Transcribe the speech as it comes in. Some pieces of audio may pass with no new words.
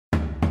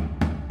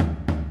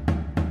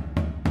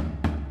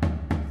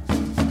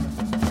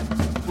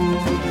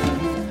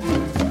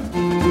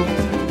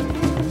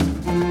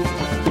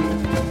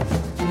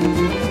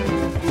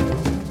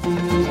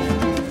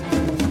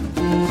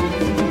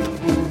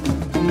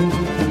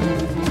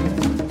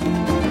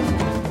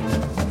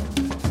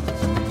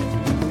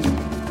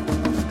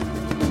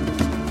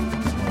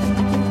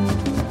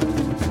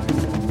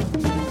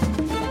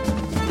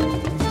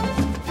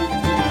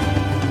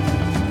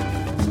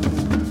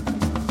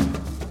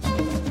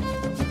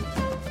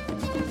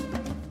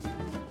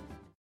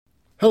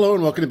Hello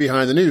and welcome to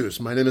Behind the News.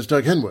 My name is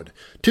Doug Henwood.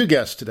 Two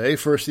guests today.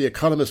 First, the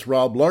economist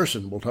Rob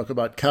Larson will talk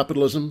about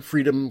capitalism,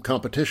 freedom,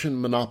 competition,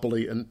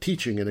 monopoly, and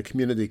teaching in a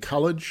community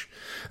college.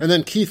 And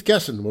then Keith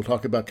Gesson will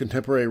talk about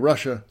contemporary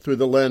Russia through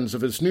the lens of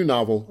his new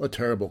novel, A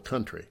Terrible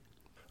Country.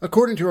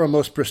 According to our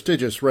most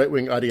prestigious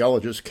right-wing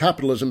ideologists,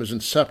 capitalism is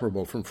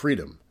inseparable from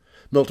freedom.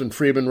 Milton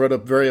Friedman wrote a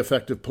very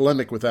effective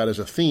polemic with that as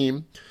a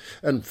theme,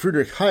 and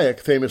Friedrich Hayek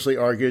famously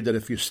argued that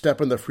if you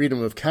step on the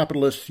freedom of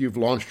capitalists, you've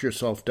launched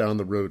yourself down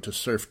the road to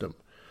serfdom.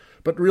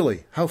 But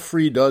really, how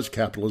free does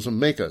capitalism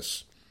make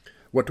us?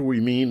 What do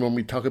we mean when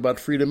we talk about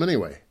freedom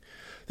anyway?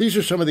 These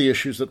are some of the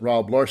issues that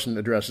Rob Larson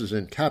addresses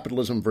in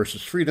Capitalism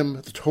versus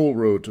Freedom, The Toll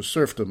Road to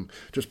Serfdom,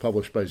 just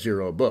published by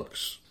Zero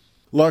Books.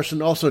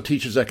 Larson also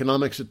teaches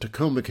economics at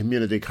Tacoma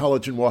Community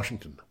College in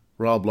Washington.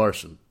 Rob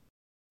Larson.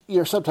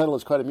 Your subtitle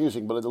is quite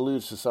amusing, but it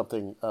alludes to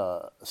something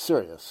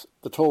serious.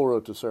 The Toll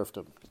Road to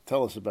Serfdom.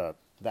 Tell us about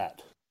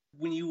that.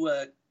 When you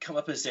come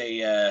up as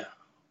a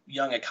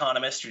young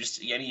economist or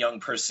just any young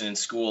person in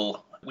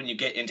school, when you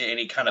get into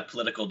any kind of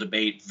political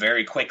debate,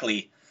 very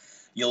quickly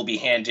you'll be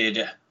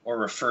handed or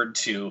referred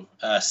to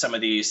some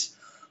of these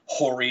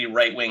hoary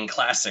right-wing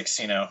classics,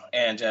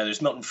 and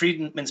there's Milton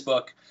Friedman's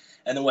book,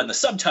 and the one the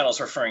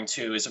subtitle's referring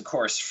to is, of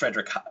course,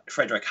 Friedrich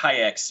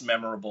Hayek's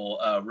memorable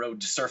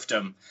Road to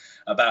Serfdom,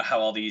 about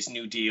how all these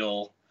New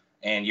Deal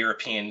and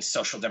European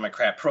social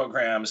democrat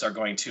programs are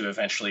going to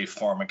eventually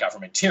form a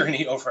government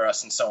tyranny over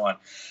us and so on.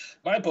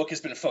 My book has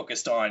been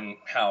focused on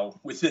how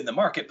within the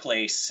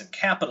marketplace and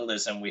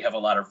capitalism, we have a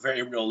lot of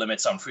very real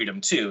limits on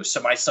freedom too. So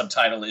my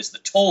subtitle is The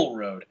Toll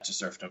Road to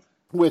Serfdom.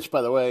 Which,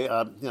 by the way,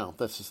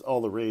 that's just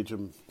all the rage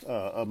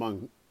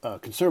among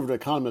conservative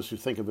economists who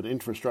think of an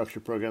infrastructure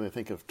program. They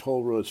think of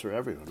toll roads for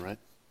everyone, right?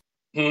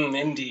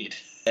 Indeed.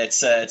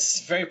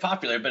 It's very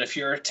popular, but if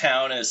your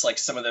town is like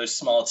some of those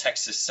small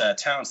Texas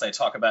towns that I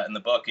talk about in the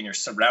book, and you're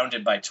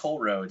surrounded by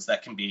toll roads,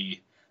 that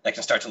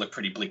can start to look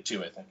pretty bleak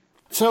too, I think.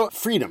 So,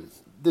 freedom.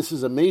 This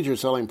is a major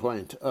selling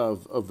point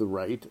of the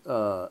right.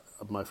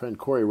 My friend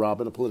Corey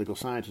Robin, a political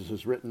scientist,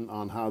 has written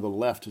on how the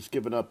left has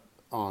given up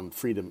on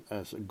freedom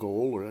as a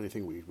goal or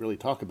anything we really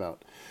talk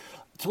about.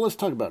 So let's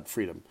talk about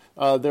freedom.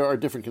 There are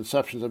different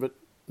conceptions of it,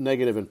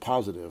 negative and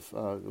positive.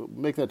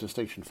 Make that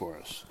distinction for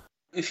us.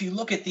 If you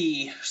look at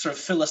the sort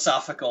of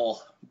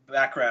philosophical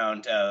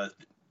background,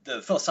 the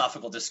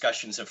philosophical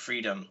discussions of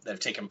freedom that have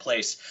taken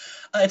place,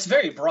 it's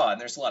very broad,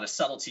 and there's a lot of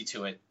subtlety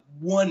to it.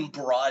 One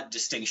broad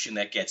distinction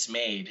that gets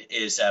made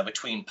is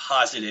between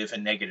positive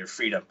and negative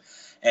freedom,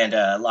 and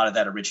a lot of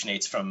that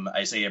originates from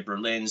Isaiah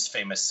Berlin's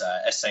famous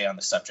essay on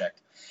the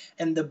subject.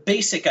 And the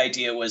basic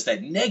idea was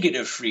that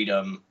negative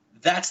freedom,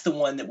 that's the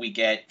one that we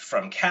get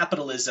from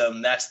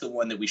capitalism, that's the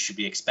one that we should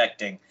be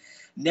expecting.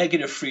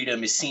 Negative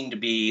freedom is seen to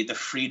be the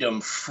freedom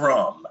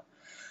from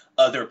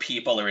other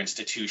people or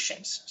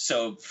institutions.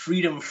 So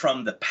freedom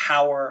from the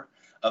power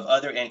of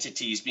other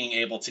entities being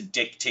able to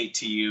dictate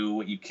to you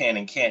what you can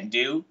and can't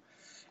do.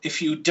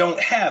 If you don't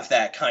have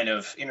that kind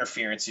of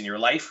interference in your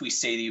life, we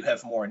say that you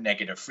have more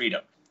negative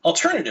freedom.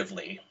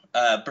 Alternatively,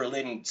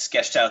 Berlin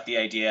sketched out the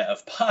idea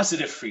of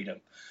positive freedom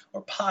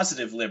or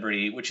positive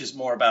liberty, which is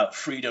more about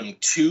freedom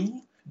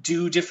to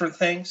do different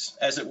things,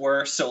 as it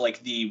were. So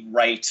like the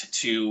right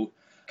to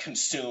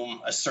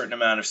consume a certain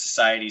amount of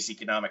society's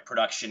economic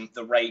production,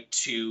 the right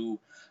to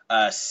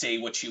say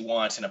what you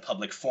want in a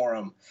public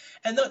forum.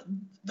 And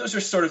those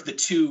are sort of the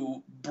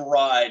two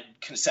broad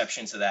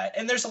conceptions of that.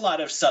 And there's a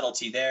lot of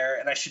subtlety there.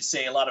 And I should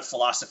say a lot of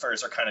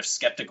philosophers are kind of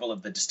skeptical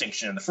of the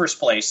distinction in the first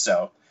place.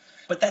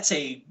 But that's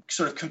a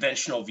sort of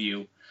conventional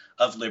view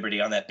of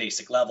liberty on that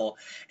basic level.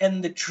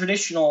 And the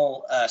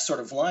traditional sort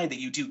of line that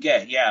you do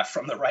get,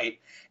 from the right,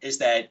 is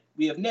that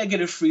we have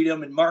negative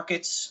freedom in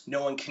markets.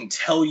 No one can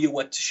tell you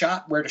where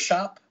to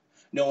shop.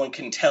 No one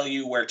can tell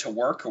you where to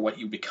work or what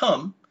you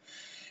become.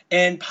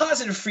 And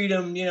positive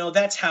freedom,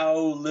 that's how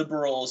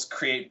liberals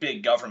create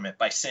big government,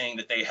 by saying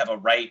that they have a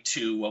right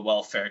to a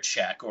welfare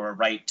check or a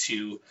right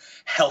to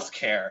health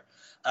care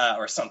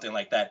or something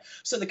like that.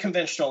 So the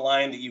conventional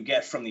line that you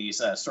get from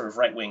these sort of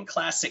right-wing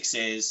classics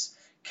is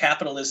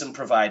capitalism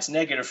provides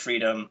negative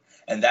freedom,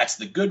 and that's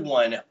the good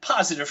one.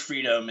 Positive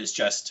freedom is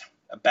just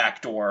a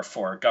backdoor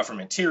for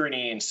government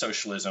tyranny and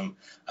socialism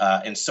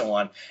and so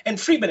on. And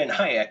Friedman and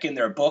Hayek in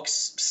their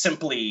books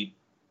simply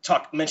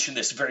mention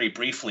this very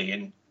briefly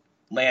and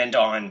land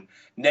on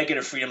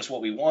negative freedom is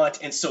what we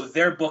want. And so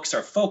their books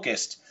are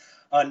focused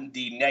on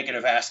the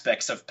negative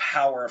aspects of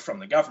power from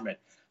the government.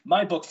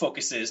 My book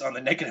focuses on the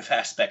negative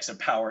aspects of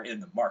power in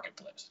the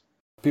marketplace.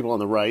 People on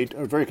the right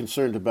are very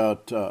concerned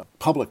about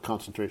public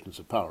concentrations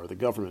of power, the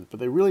government,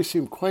 but they really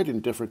seem quite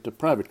indifferent to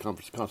private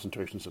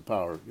concentrations of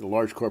power,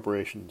 large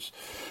corporations,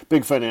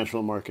 big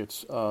financial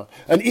markets,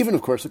 and even,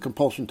 of course, the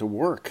compulsion to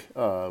work,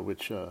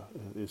 which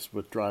is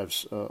what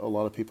drives a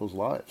lot of people's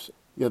lives.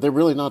 Yeah, they're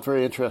really not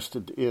very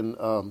interested in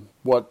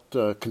what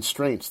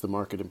constraints the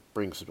market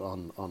brings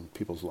on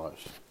people's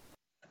lives.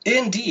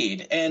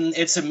 Indeed, and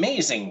it's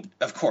amazing,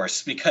 of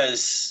course,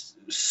 because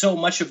so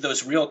much of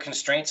those real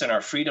constraints on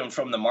our freedom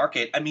from the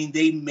market,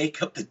 they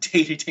make up the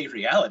day-to-day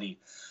reality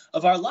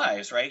of our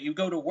lives, right? You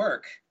go to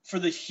work. For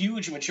the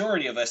huge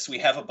majority of us, we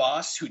have a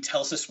boss who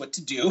tells us what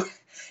to do,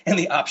 and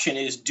the option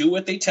is do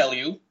what they tell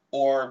you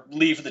or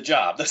leave the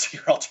job. Those are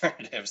your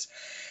alternatives.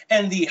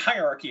 And the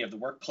hierarchy of the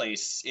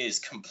workplace is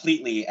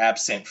completely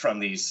absent from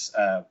these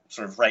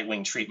sort of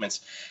right-wing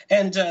treatments.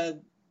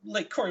 And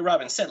like Corey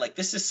Robbins said, like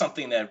this is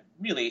something that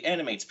really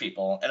animates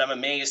people. And I'm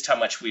amazed how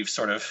much we've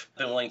sort of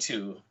been willing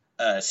to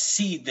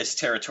cede this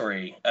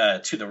territory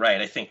to the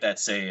right. I think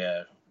that's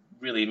a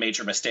really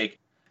major mistake.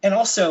 And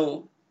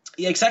also,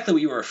 yeah, exactly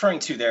what you were referring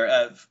to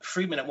there.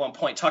 Friedman at one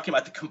point talking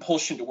about the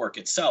compulsion to work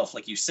itself,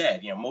 like you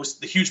said,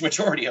 the huge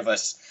majority of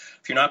us,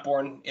 if you're not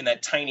born in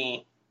that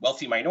tiny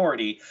wealthy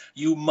minority,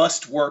 you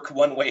must work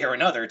one way or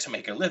another to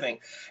make a living.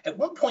 At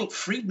one point,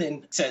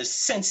 Friedman says,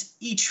 since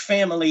each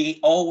family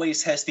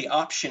always has the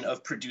option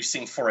of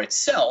producing for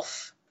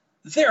itself,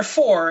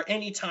 therefore,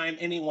 anytime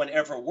anyone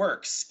ever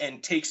works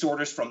and takes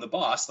orders from the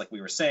boss, like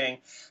we were saying,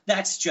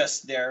 that's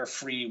just their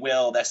free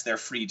will, that's their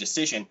free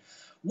decision.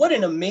 What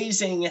an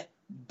amazing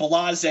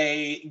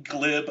blasé,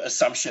 glib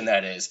assumption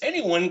that is.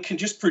 Anyone can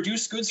just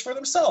produce goods for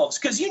themselves,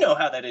 because you know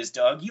how that is,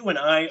 Doug. You and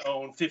I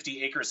own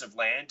 50 acres of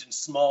land and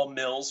small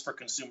mills for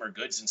consumer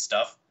goods and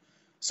stuff.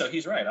 So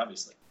he's right,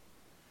 obviously.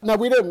 Now,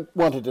 we don't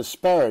want to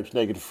disparage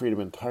negative freedom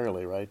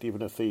entirely, right?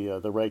 Even if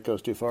the right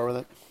goes too far with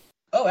it?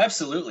 Oh,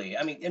 absolutely.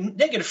 I mean,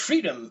 negative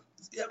freedom,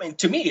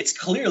 to me, it's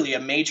clearly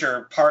a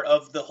major part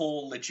of the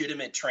whole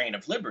legitimate train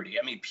of liberty.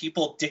 I mean,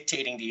 people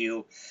dictating to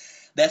you.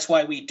 That's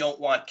why we don't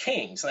want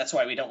kings, and that's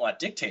why we don't want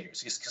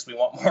dictators, because we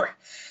want more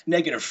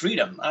negative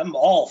freedom. I'm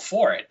all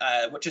for it.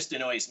 What just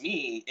annoys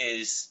me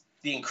is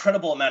the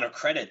incredible amount of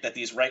credit that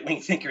these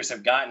right-wing thinkers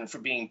have gotten for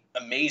being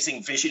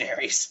amazing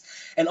visionaries.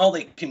 And all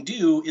they can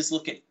do is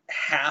look at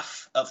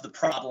half of the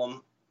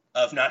problem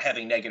of not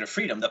having negative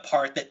freedom, the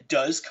part that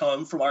does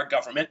come from our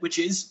government, which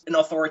is an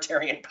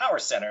authoritarian power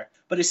center.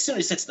 But as soon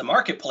as it's the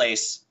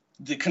marketplace,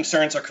 the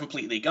concerns are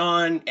completely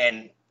gone,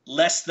 and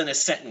less than a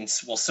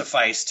sentence will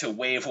suffice to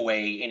wave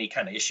away any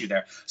kind of issue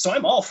there. So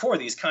I'm all for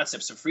these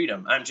concepts of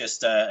freedom. I'm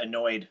just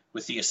annoyed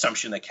with the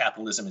assumption that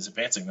capitalism is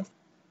advancing them.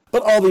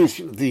 But all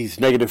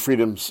these negative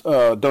freedoms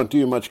don't do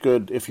you much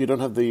good if you don't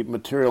have the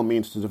material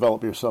means to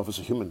develop yourself as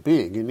a human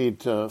being. You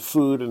need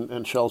food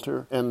and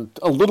shelter and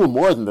a little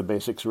more than the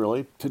basics,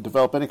 really, to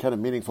develop any kind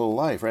of meaningful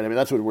life, right? I mean,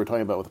 that's what we're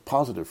talking about with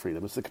positive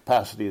freedom. It's the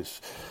capacities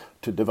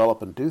to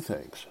develop and do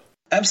things.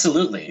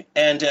 Absolutely.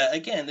 And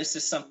again, this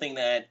is something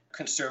that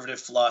conservative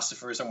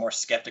philosophers are more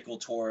skeptical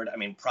toward. I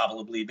mean,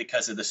 probably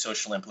because of the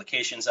social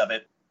implications of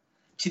it.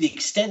 To the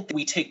extent that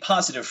we take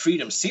positive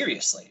freedom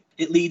seriously,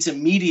 it leads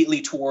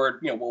immediately toward,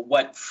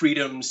 what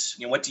freedoms,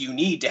 what do you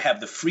need to have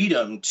the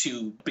freedom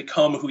to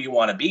become who you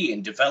want to be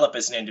and develop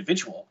as an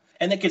individual?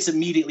 And that gets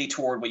immediately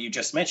toward what you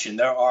just mentioned.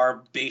 There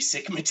are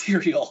basic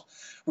material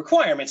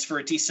requirements for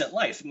a decent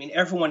life. I mean,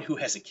 everyone who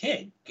has a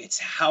kid, it's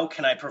how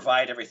can I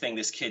provide everything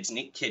this kid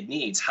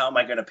needs? How am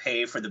I going to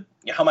pay for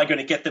how am I going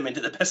to get them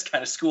into the best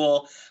kind of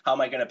school? How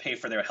am I going to pay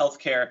for their health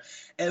care?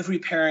 Every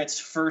parent's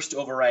first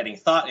overriding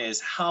thought is,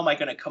 how am I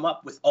going to come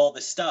up with all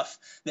the stuff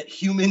that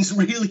humans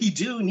really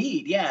do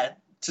need? Yeah,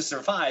 to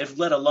survive,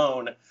 let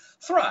alone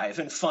thrive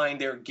and find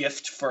their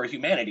gift for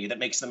humanity that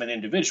makes them an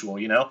individual,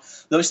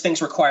 Those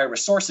things require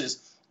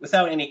resources.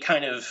 Without any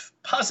kind of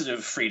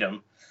positive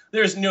freedom,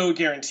 there's no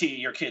guarantee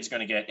your kid's going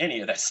to get any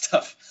of that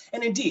stuff.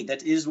 And indeed,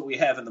 that is what we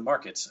have in the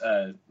markets.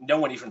 No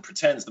one even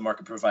pretends the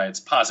market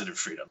provides positive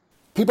freedom.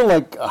 People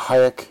like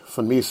Hayek,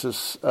 von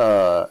Mises,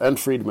 and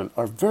Friedman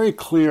are very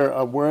clear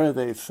on where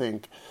they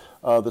think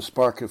the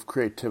spark of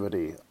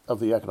creativity of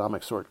the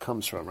economic sort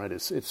comes from, right?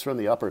 It's from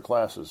the upper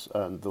classes,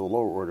 and the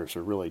lower orders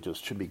are really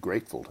should be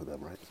grateful to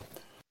them, right?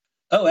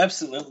 Oh,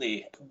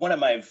 absolutely. One of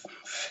my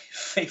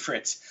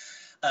favorite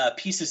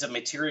pieces of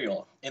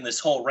material in this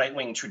whole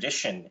right-wing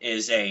tradition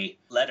is a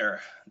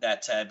letter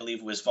that I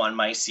believe was von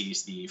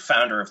Mises, the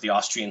founder of the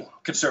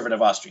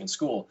conservative Austrian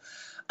school,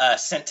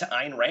 sent to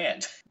Ayn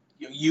Rand.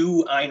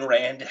 You, Ayn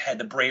Rand, had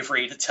the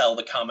bravery to tell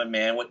the common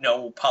man what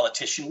no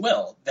politician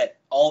will, that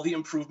all the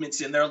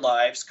improvements in their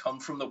lives come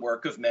from the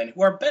work of men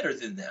who are better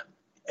than them.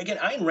 Again,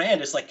 Ayn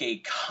Rand is like a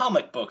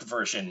comic book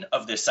version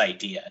of this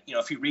idea.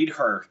 If you read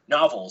her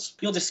novels,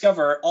 you'll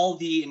discover all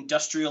the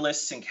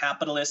industrialists and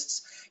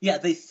capitalists,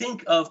 they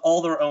think of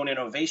all their own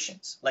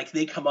innovations. Like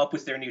they come up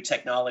with their new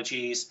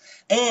technologies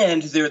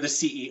and they're the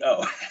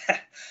CEO.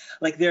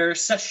 Like they're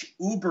such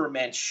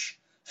ubermensch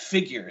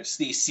figures,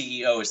 these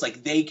CEOs.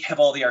 Like they have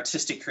all the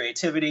artistic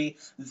creativity.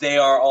 They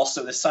are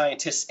also the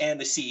scientists and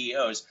the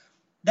CEOs.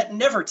 That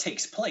never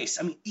takes place.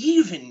 I mean,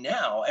 even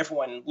now,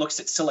 everyone looks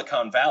at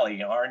Silicon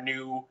Valley, our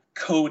new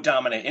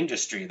co-dominant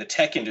industry, the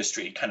tech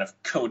industry, kind of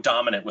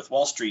co-dominant with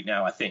Wall Street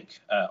now, I think,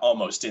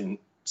 almost in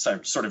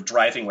sort of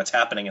driving what's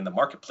happening in the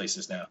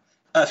marketplaces now.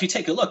 If you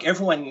take a look,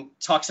 everyone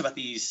talks about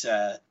these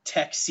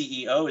tech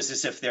CEOs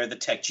as if they're the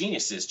tech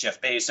geniuses, Jeff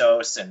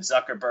Bezos and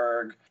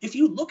Zuckerberg. If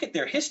you look at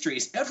their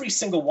histories, every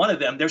single one of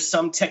them, there's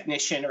some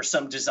technician or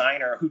some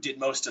designer who did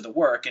most of the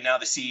work, and now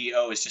the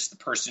CEO is just the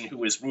person who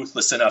was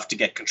ruthless enough to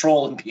get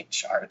control and be in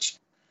charge.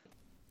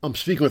 I'm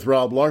speaking with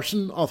Rob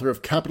Larson, author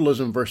of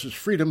Capitalism versus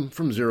Freedom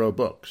from Zero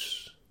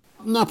Books.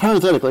 Now,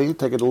 parenthetically,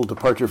 take a little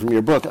departure from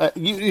your book.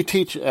 You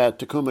teach at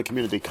Tacoma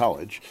Community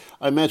College.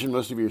 I imagine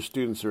most of your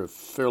students are of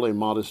fairly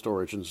modest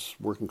origins,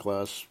 working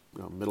class,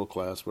 middle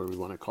class, whatever you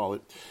want to call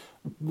it.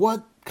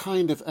 What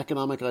kind of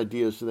economic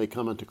ideas do they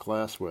come into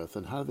class with,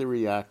 and how do they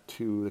react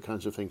to the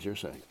kinds of things you're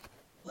saying?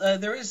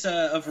 There is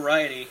a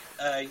variety.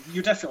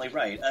 You're definitely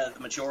right. The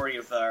majority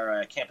of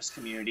our campus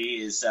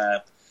community is,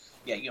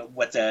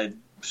 what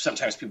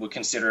sometimes people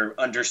consider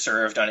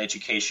underserved on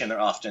education.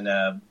 They're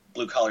often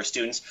blue-collar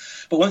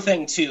students. But one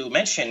thing to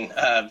mention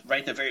right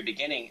at the very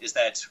beginning is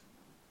that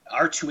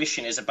our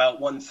tuition is about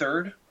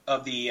one-third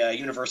of the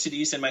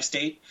universities in my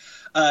state.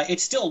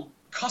 It's still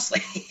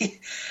costly.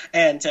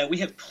 And we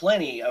have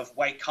plenty of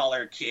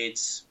white-collar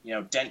kids,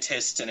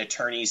 dentists and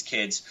attorneys'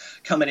 kids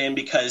coming in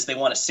because they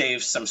want to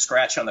save some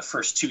scratch on the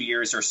first 2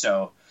 years or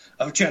so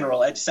of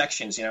general ed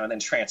sections, and then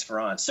transfer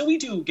on. So we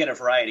do get a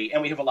variety,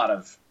 and we have a lot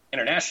of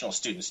international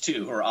students,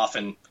 too,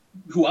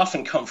 who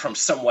often come from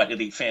somewhat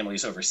elite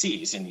families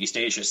overseas in East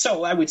Asia.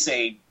 So I would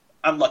say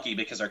I'm lucky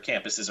because our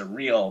campus is a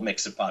real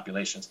mix of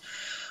populations.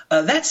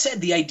 That said,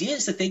 the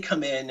ideas that they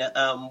come in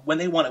when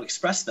they want to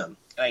express them,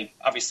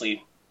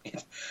 obviously,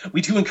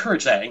 we do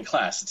encourage that in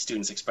class, that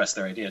students express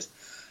their ideas.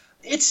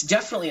 It's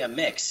definitely a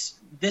mix.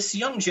 This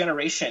young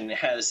generation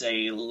has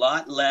a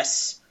lot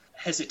less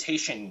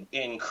hesitation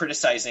in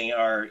criticizing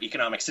our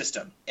economic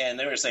system. And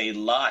there is a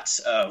lot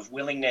of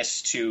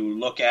willingness to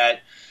look at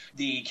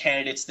the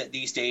candidates that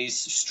these days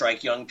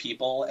strike young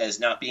people as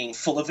not being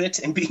full of it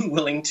and being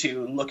willing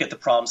to look at the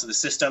problems of the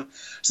system.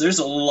 So there's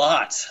a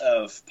lot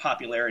of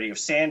popularity of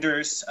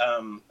Sanders.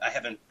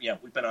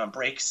 We've been on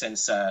break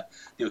since the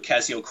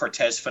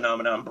Ocasio-Cortez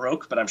phenomenon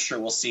broke, but I'm sure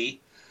we'll see.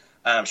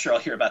 I'm sure I'll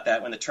hear about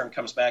that when the term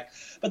comes back.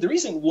 But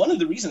one of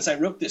the reasons I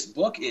wrote this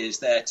book is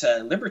that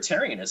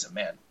libertarianism,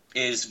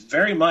 is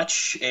very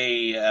much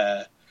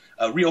a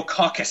real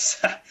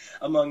caucus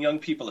among young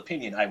people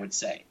opinion, I would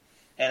say.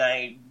 And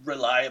I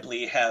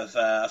reliably have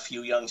a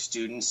few young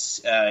students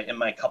in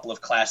my couple of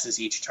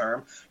classes each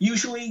term,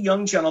 usually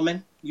young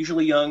gentlemen,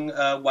 usually young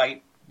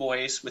white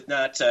boys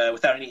without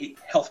any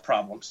health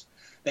problems.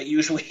 That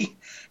usually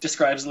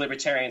describes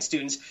libertarian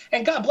students.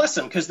 And God bless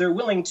them, because they're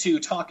willing to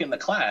talk in the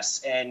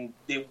class, and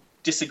they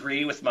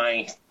disagree with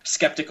my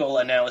skeptical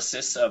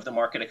analysis of the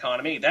market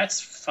economy.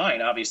 That's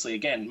fine, obviously.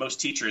 Again, most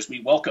teachers,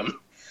 we welcome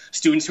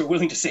students who are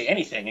willing to say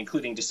anything,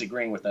 including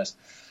disagreeing with us.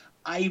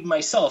 I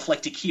myself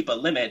like to keep a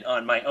limit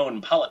on my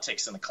own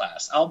politics in the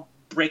class. I'll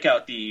break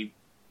out the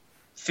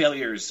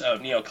failures of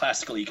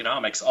neoclassical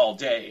economics all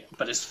day,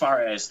 but as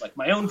far as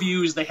my own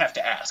views, they have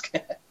to ask.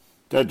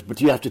 But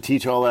do you have to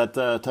teach all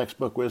that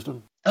textbook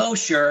wisdom? Oh,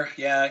 sure.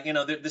 Yeah.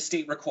 The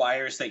state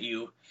requires that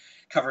you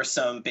cover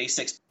some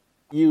basics.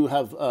 You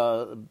have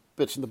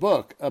bits in the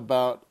book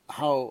about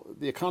how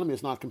the economy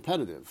is not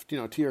competitive,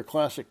 to your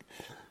classic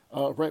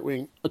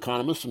right-wing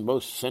economists and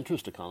most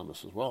centrist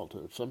economists as well,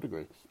 to some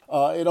degree.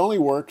 It only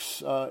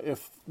works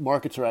if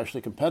markets are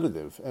actually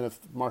competitive. And if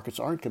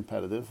markets aren't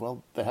competitive,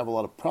 well, they have a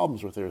lot of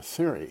problems with their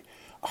theory.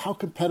 How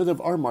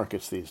competitive are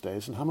markets these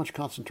days, and how much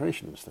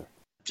concentration is there?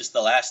 Just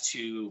the last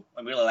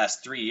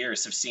 3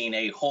 years have seen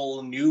a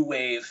whole new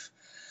wave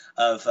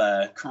of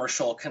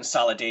commercial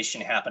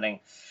consolidation happening.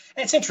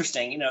 And it's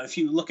interesting, if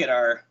you look at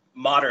our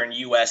modern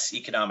U.S.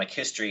 economic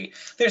history,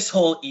 there's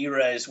whole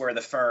eras where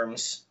the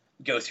firms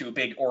go through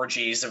big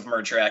orgies of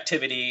merger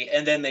activity,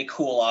 and then they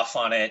cool off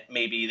on it.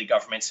 Maybe the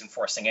government's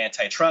enforcing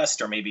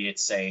antitrust, or maybe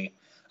it's a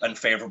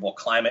unfavorable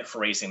climate for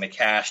raising the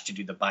cash to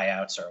do the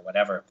buyouts or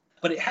whatever.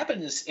 But it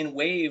happens in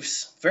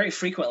waves very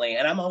frequently,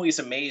 and I'm always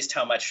amazed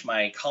how much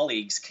my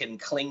colleagues can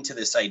cling to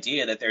this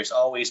idea that there's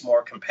always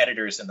more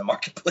competitors in the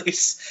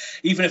marketplace,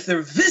 even if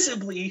there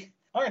visibly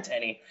aren't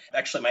any.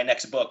 Actually, my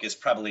next book is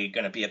probably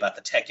going to be about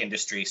the tech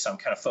industry, so I'm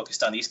kind of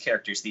focused on these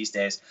characters these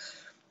days.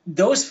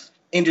 Those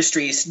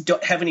industries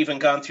haven't even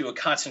gone through a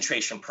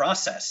concentration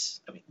process.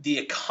 The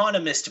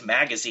Economist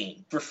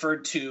magazine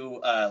referred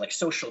to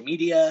social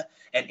media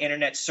and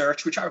internet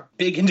search, which are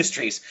big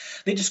industries.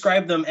 They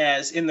describe them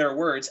as, in their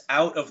words,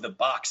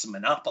 out-of-the-box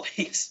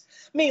monopolies,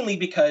 mainly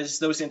because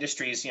those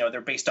industries,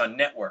 they're based on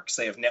networks.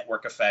 They have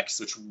network effects,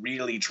 which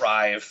really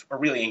drive or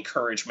really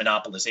encourage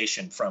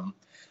monopolization, from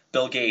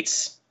Bill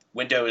Gates'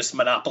 Windows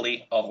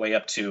monopoly all the way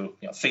up to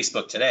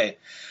Facebook today.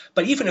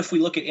 But even if we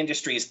look at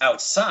industries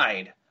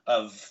outside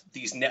of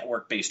these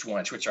network-based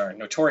ones, which are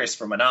notorious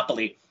for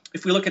monopoly,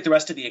 if we look at the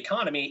rest of the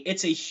economy,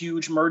 it's a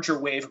huge merger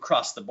wave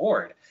across the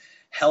board.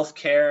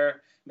 Healthcare,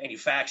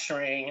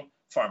 manufacturing,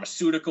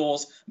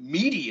 pharmaceuticals,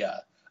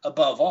 media,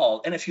 above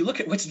all. And if you look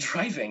at what's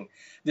driving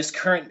this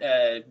current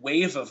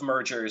wave of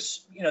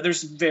mergers,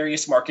 there's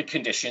various market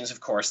conditions,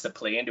 of course, that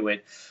play into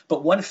it.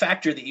 But one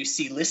factor that you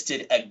see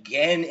listed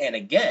again and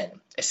again,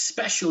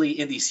 especially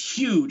in these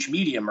huge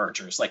media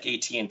mergers like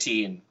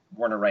AT&T and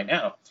Warner right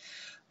now,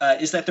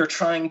 is that they're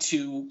trying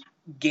to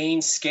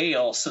gain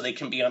scale so they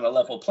can be on a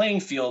level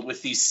playing field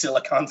with these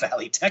Silicon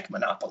Valley tech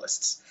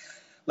monopolists.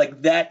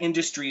 Like, that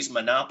industry's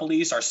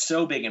monopolies are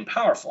so big and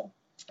powerful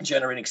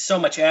generating so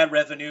much ad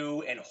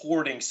revenue and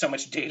hoarding so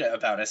much data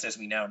about us, as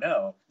we now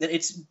know, that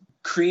it's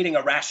creating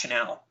a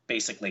rationale,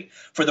 basically,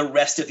 for the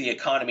rest of the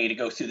economy to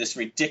go through this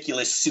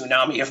ridiculous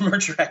tsunami of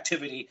merger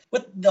activity.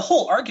 What the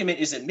whole argument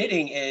is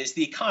admitting is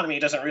the economy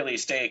doesn't really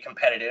stay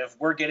competitive.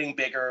 We're getting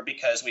bigger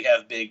because we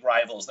have big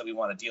rivals that we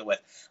want to deal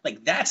with.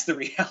 Like, that's the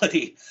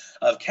reality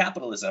of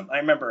capitalism. I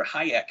remember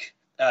Hayek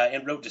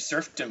in Road to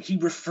Serfdom, he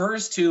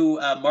refers to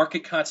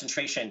market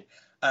concentration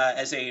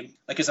as a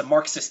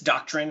Marxist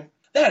doctrine.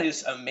 That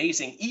is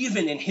amazing,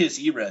 even in his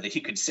era, that he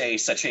could say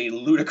such a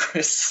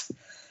ludicrous,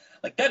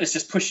 like, that is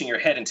just pushing your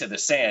head into the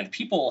sand.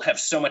 People have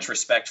so much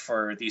respect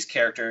for these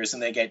characters,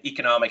 and they get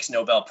economics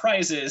Nobel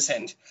Prizes,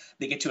 and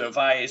they get to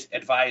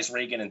advise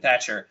Reagan and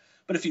Thatcher.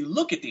 But if you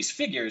look at these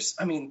figures,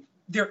 I mean,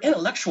 they're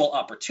intellectual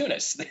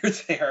opportunists. They're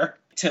there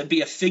to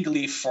be a fig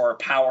leaf for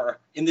power,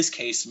 in this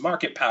case,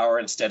 market power,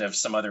 instead of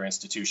some other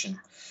institution.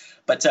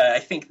 But I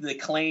think the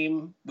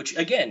claim, which,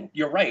 again,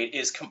 you're right,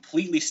 is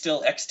completely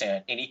still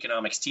extant in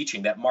economics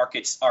teaching, that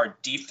markets are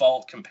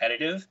default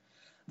competitive,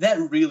 that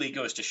really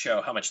goes to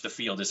show how much the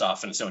field is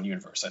off in its own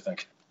universe, I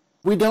think.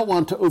 We don't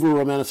want to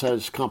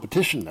over-romanticize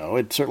competition, though.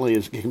 It certainly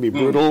is. It can be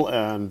brutal,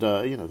 and,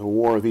 the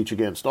war of each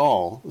against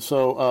all.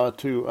 So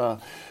to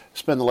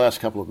spend the last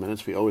couple of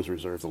minutes, we always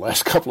reserve the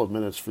last couple of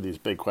minutes for these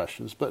big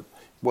questions. But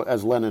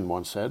as Lenin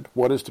once said,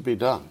 what is to be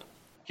done?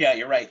 Yeah,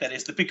 you're right. That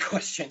is the big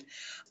question.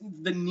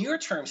 The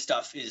near-term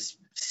stuff is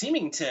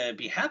seeming to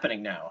be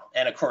happening now.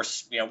 And, of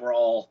course, we're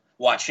all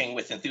watching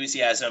with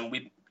enthusiasm.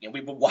 We've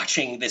been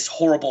watching this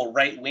horrible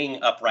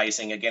right-wing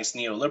uprising against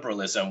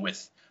neoliberalism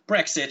with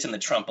Brexit and the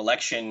Trump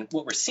election.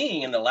 What we're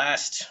seeing in the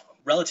last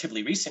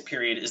relatively recent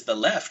period is the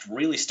left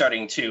really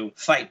starting to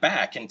fight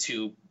back and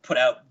to put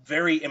out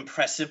very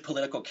impressive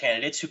political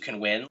candidates who can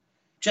win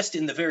just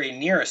in the very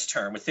nearest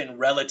term within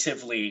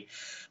relatively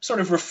sort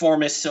of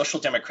reformist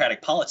social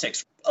democratic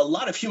politics. A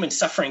lot of human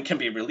suffering can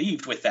be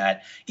relieved with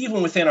that,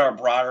 even within our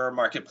broader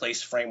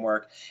marketplace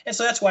framework. And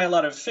so that's why a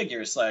lot of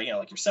figures, like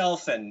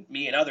yourself and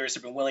me and others,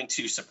 have been willing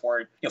to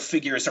support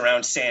figures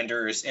around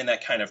Sanders in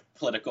that kind of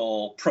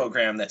political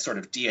program, that sort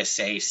of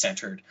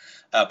DSA-centered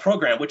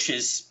program, which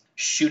is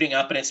shooting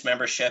up in its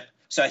membership.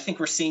 So I think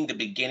we're seeing the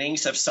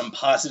beginnings of some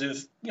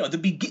positive,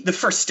 the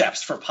first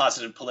steps for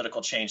positive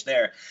political change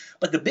there.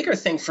 But the bigger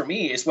thing for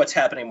me is what's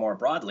happening more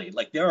broadly.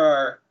 Like, there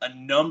are a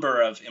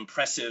number of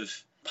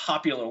impressive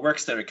popular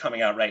works that are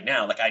coming out right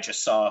now. Like, I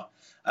just saw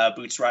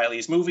Boots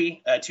Riley's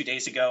movie 2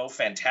 days ago.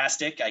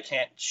 Fantastic. I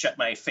can't shut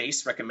my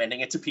face recommending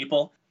it to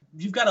people.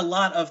 You've got a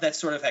lot of that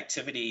sort of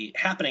activity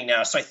happening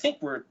now. So I think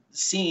we're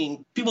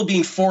seeing people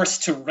being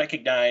forced to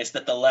recognize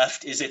that the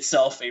left is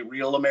itself a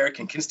real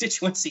American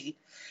constituency,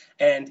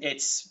 and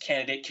its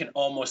candidate can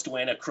almost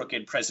win a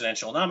crooked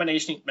presidential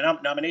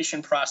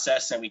nomination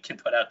process, and we can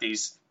put out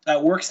these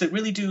works that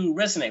really do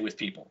resonate with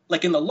people.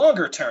 Like, in the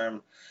longer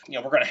term,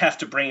 we're going to have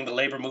to bring the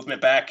labor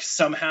movement back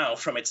somehow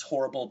from its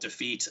horrible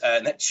defeat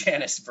in that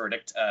Janus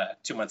verdict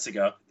 2 months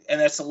ago. And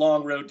that's a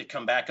long road to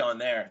come back on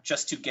there,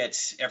 just to get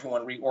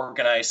everyone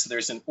reorganized so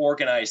there's an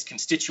organized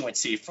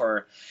constituency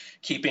for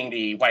keeping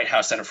the White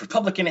House out of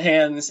Republican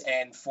hands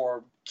and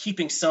for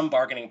keeping some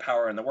bargaining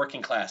power in the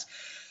working class.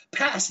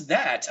 Past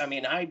that, I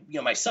mean,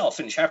 myself,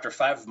 in chapter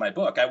 5 of my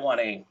book, I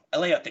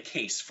lay out the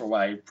case for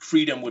why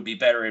freedom would be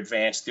better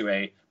advanced through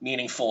a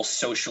meaningful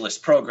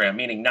socialist program,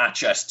 meaning not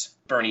just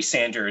Bernie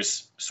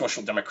Sanders'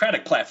 social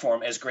democratic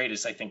platform, as great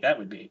as I think that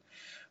would be,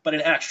 but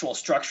an actual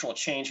structural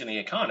change in the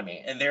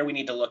economy. And there we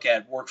need to look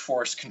at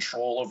workforce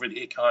control over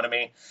the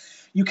economy.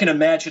 You can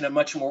imagine a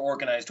much more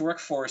organized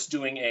workforce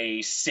doing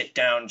a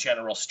sit-down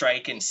general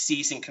strike and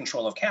seizing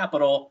control of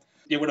capital.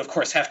 It would, of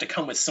course, have to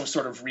come with some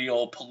sort of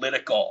real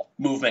political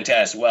movement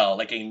as well,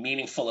 like a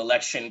meaningful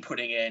election,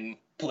 putting in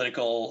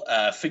political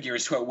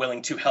figures who are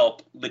willing to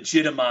help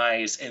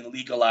legitimize and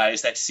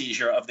legalize that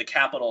seizure of the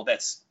capital.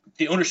 That's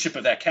the ownership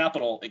of that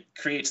capital. It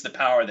creates the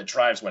power that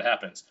drives what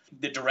happens.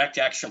 The direct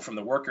action from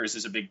the workers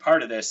is a big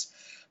part of this,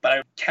 but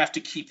I have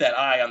to keep that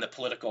eye on the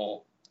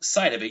political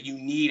side of it. You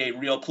need a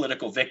real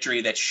political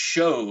victory that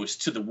shows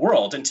to the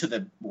world and to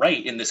the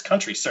right in this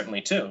country, certainly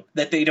too,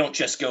 that they don't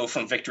just go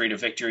from victory to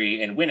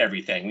victory and win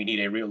everything. We need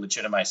a real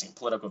legitimizing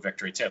political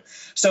victory too.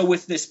 So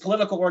with this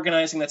political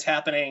organizing that's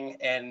happening,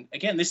 and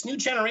again, this new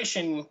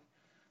generation,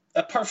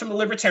 apart from the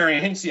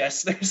libertarians,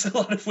 yes, there's a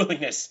lot of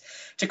willingness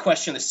to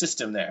question the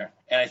system there.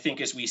 And I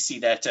think as we see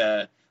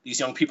that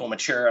these young people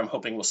mature, I'm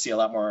hoping we'll see a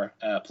lot more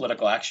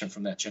political action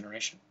from that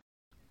generation.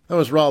 That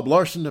was Rob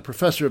Larson, a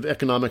professor of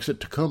economics at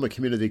Tacoma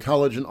Community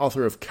College and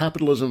author of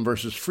Capitalism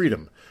versus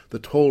Freedom, The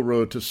Toll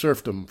Road to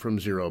Serfdom from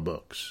Zero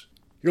Books.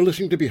 You're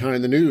listening to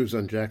Behind the News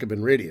on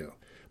Jacobin Radio.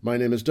 My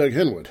name is Doug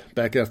Henwood,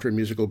 back after a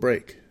musical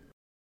break.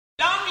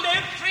 Long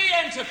live free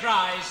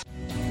enterprise!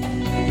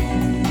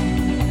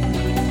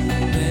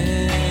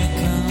 There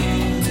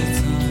comes a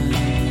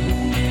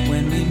time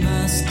when we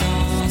must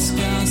ask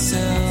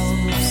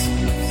ourselves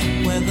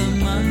whether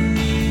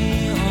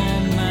money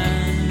or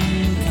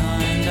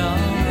mankind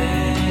are.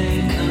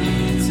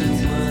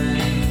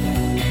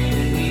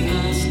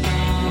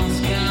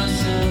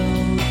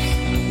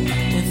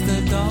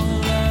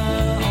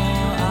 Dollar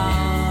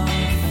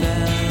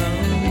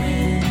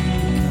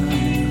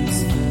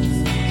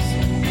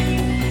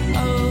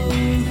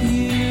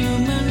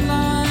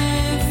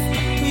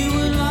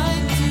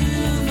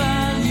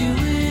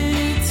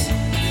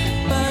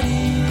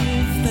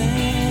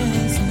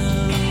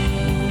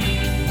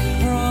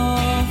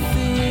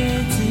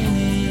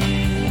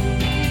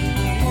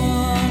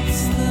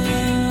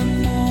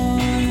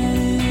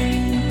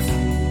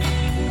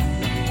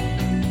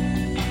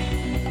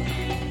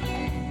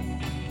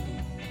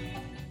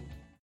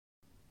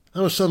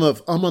That was some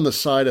of I'm on the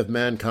Side of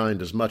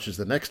Mankind as Much as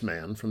the Next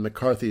Man from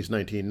McCarthy's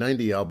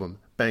 1990 album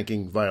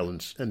Banking,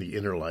 Violence, and the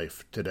Inner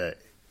Life Today.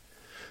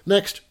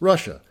 Next,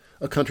 Russia,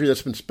 a country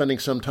that's been spending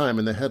some time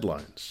in the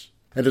headlines,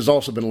 and has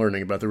also been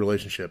learning about the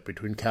relationship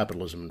between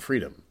capitalism and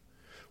freedom.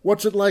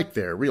 What's it like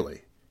there,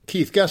 really?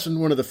 Keith Gesson,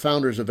 one of the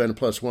founders of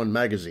N+1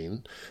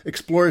 magazine,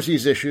 explores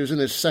these issues in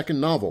his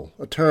second novel,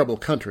 A Terrible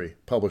Country,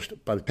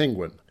 published by The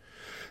Penguin.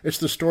 It's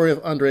the story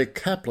of Andrei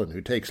Kaplan, who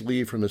takes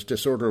leave from his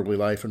disorderly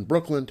life in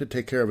Brooklyn to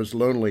take care of his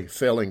lonely,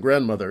 failing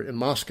grandmother in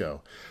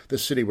Moscow, the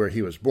city where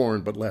he was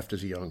born but left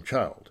as a young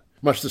child.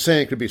 Much the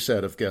same could be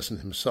said of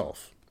Gesson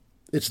himself.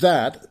 It's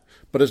that,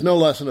 but as no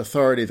less an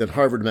authority than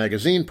Harvard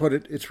Magazine put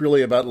it, it's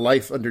really about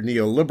life under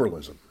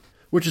neoliberalism.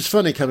 Which is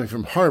funny coming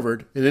from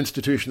Harvard, an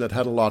institution that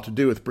had a lot to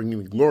do with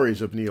bringing the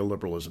glories of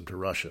neoliberalism to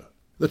Russia.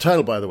 The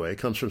title, by the way,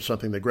 comes from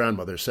something the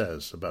grandmother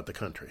says about the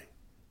country.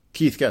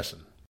 Keith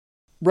Gesson.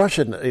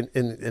 Russia,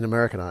 in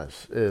American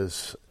eyes,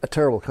 is a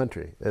terrible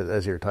country,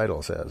 as your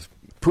title says.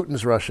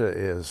 Putin's Russia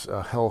is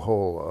a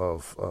hellhole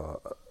of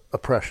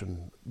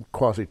oppression,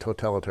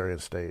 quasi-totalitarian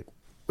state,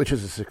 which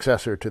is a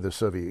successor to the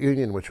Soviet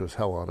Union, which was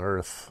hell on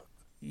earth.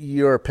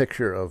 Your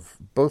picture of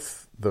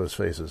both those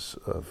phases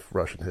of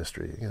Russian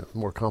history,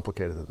 more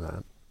complicated than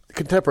that.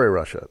 Contemporary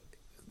Russia,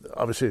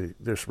 obviously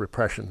there's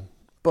repression,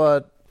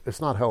 but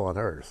it's not hell on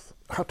earth.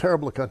 How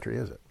terrible a country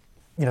is it?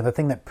 The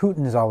thing that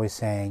Putin is always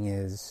saying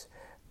is,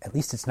 at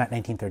least it's not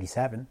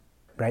 1937,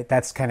 right?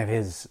 That's kind of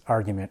his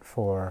argument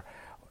for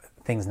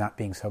things not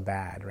being so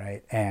bad,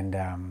 right? And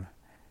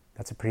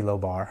that's a pretty low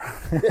bar.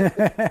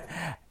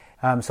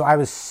 So I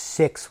was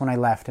 6 when I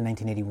left in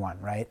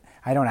 1981, right?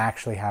 I don't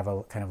actually have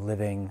a kind of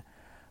living,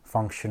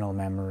 functional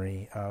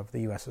memory of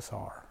the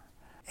USSR.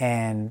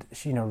 And,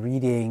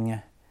 reading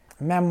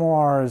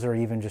memoirs or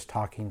even just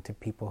talking to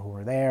people who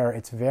were there,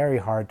 it's very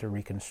hard to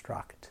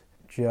reconstruct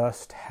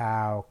just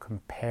how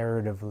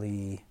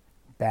comparatively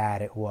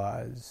bad it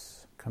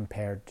was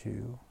compared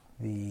to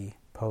the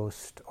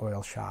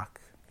post-oil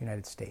shock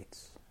United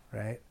States,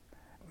 right?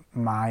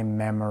 My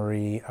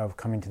memory of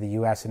coming to the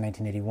U.S. in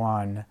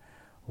 1981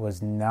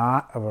 was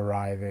not of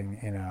arriving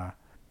in an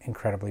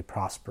incredibly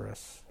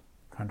prosperous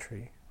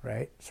country,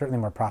 right? Certainly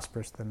more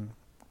prosperous than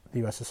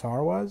the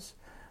USSR was,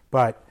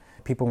 but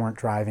people weren't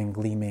driving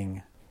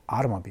gleaming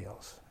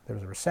automobiles. There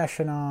was a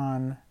recession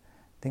on,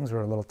 things were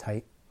a little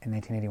tight in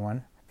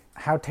 1981.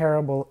 How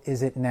terrible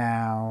is it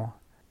now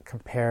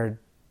compared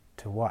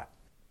to what?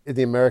 In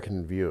the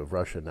American view of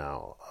Russia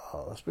now,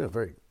 it's been a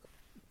very,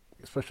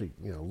 especially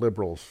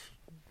liberals,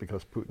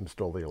 because Putin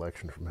stole the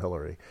election from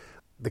Hillary.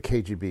 The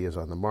KGB is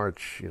on the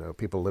march.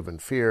 People live in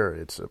fear.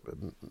 It's a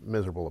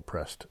miserable,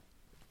 oppressed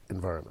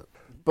environment.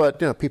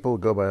 But people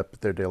go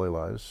about their daily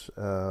lives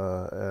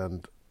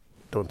and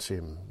don't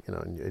seem,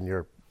 in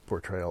your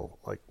portrayal,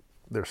 like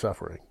they're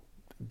suffering.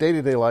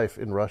 Day-to-day life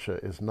in Russia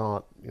is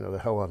not, the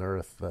hell on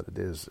earth that it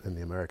is in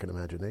the American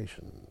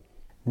imagination.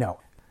 No.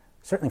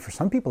 Certainly for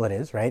some people it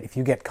is, right? If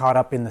you get caught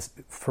up in this,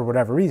 for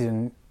whatever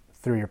reason,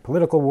 through your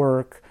political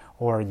work,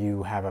 or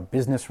you have a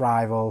business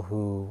rival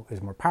who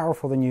is more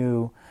powerful than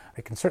you,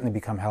 it can certainly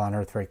become hell on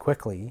earth very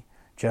quickly,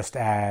 just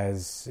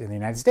as in the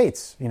United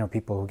States,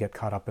 people who get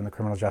caught up in the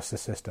criminal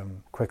justice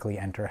system quickly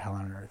enter hell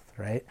on earth,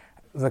 right?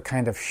 The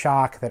kind of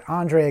shock that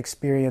Andrei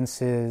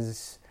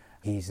experiences,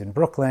 he's in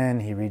Brooklyn,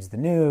 he reads the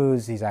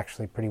news, he's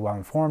actually pretty well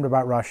informed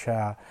about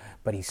Russia,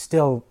 but he's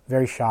still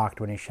very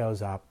shocked when he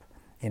shows up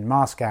in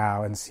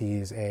Moscow and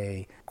sees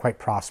a quite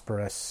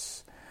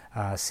prosperous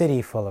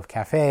city full of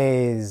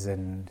cafes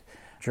and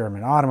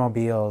German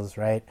automobiles,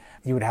 right?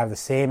 You would have the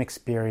same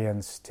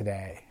experience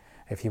today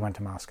if you went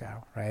to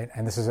Moscow, right?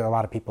 And this is a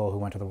lot of people who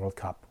went to the World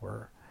Cup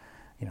were,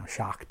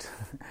 shocked.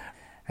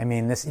 I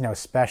mean, this,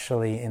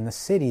 especially in the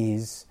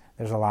cities,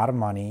 there's a lot of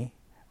money,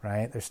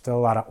 right? There's still a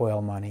lot of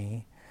oil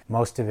money.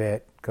 Most of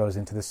it goes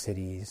into the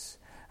cities.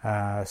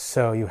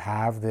 So you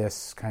have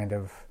this kind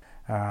of,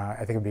 I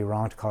think it would be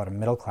wrong to call it a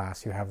middle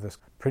class. You have this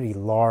pretty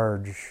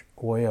large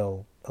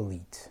oil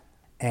elite.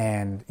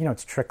 And,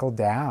 it's trickled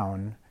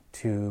down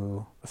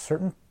to a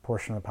certain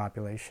portion of the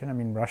population. I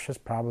mean, Russia's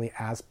probably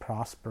as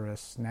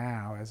prosperous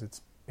now as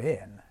it's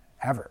been,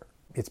 ever.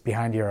 It's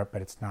behind Europe,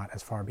 but it's not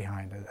as far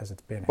behind as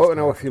it's been. Well,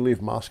 no, if you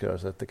leave Moscow,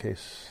 is that the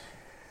case?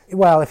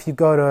 Well, if you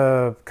go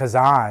to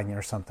Kazan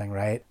or something,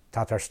 right,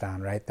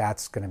 Tatarstan, right,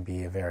 that's going to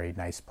be a very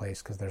nice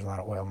place because there's a lot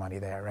of oil money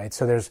there, right?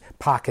 So there's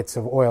pockets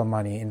of oil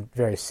money in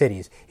various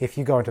cities. If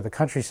you go into the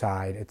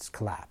countryside, it's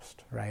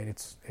collapsed, right?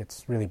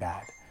 It's really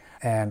bad.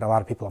 And a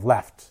lot of people have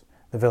left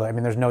the village. I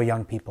mean, there's no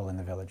young people in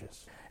the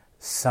villages.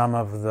 Some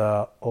of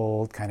the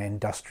old kind of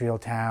industrial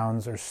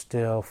towns are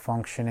still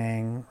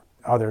functioning.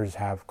 Others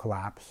have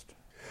collapsed.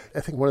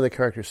 I think one of the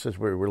characters says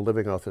we're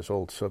living off this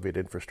old Soviet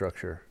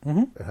infrastructure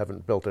and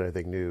haven't built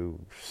anything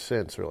new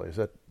since, really. Is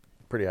that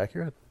pretty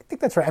accurate? I think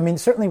that's right. I mean,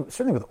 certainly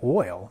with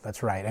oil,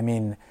 that's right. I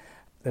mean,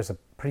 there's a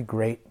pretty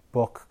great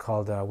book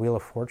called Wheel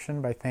of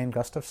Fortune by Thane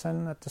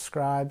Gustafson that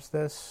describes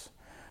this.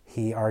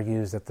 He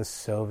argues that the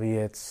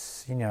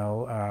Soviets,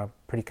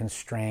 pretty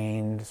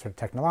constrained sort of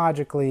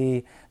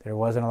technologically. There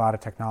wasn't a lot of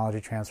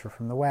technology transfer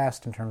from the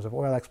West in terms of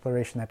oil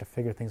exploration. They had to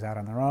figure things out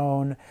on their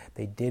own.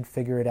 They did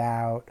figure it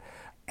out.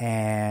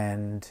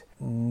 And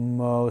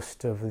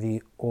most of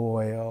the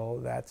oil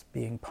that's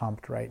being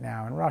pumped right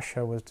now in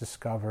Russia was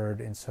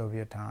discovered in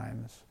Soviet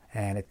times.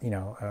 And,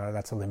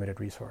 that's a limited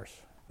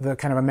resource. The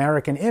kind of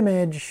American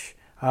image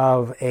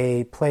of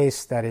a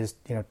place that is,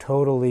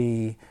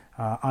 totally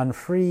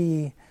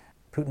unfree,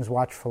 Putin's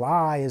watchful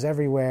eye is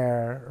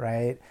everywhere,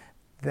 right?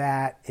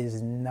 That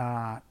is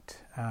not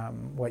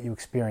what you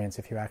experience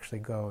if you actually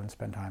go and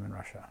spend time in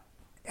Russia.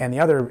 And the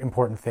other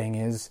important thing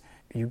is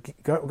you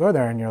go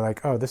there and you're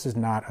like, oh, this is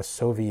not a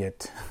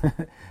Soviet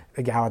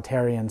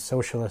egalitarian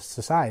socialist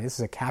society. This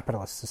is a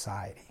capitalist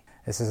society.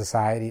 This is a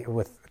society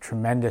with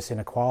tremendous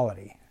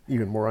inequality.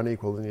 Even more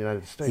unequal than the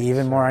United States.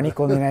 Even more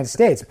unequal than the United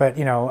States. But,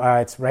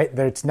 it's right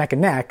there, it's neck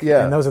and neck.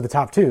 Yeah. And those are the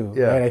top two,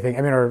 yeah. right? I think,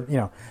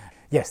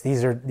 yes,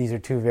 these are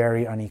two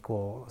very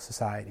unequal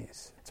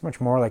societies. It's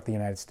much more like the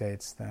United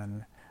States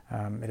than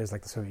it is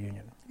like the Soviet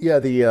Union. Yeah,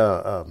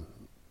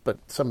 but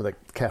some of the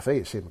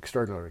cafes seem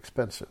extraordinarily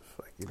expensive.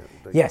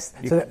 Yes.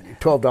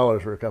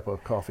 $12 for a cup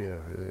of coffee.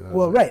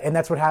 Well, right, and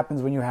that's what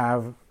happens when you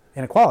have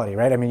inequality,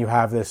 right? I mean, you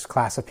have this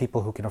class of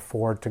people who can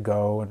afford to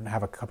go and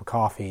have a cup of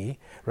coffee,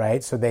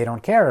 right? So they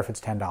don't care if it's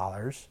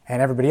 $10.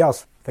 And everybody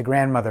else, the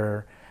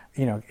grandmother,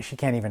 she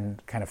can't even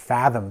kind of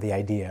fathom the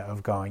idea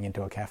of going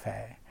into a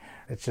cafe.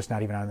 It's just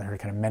not even on her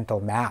kind of mental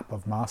map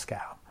of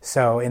Moscow.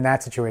 So in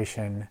that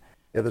situation...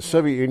 Yeah, the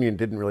Soviet Union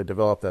didn't really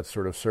develop that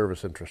sort of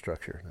service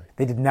infrastructure.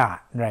 They did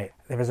not, right.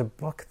 There was a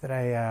book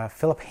that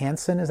Philip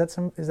Hansen, is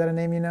that a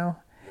name you know?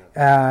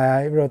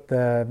 Yeah. He wrote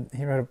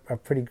a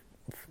pretty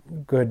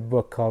good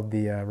book called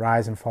The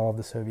Rise and Fall of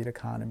the Soviet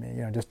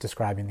Economy, just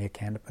describing the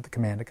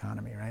command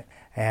economy, right?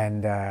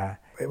 And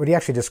what he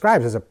actually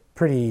describes is a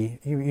pretty,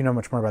 you know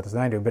much more about this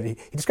than I do, but he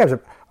describes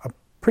a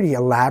pretty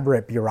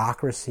elaborate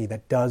bureaucracy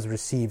that does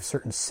receive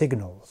certain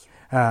signals.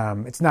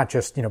 It's not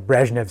just,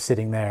 Brezhnev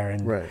sitting there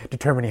and right.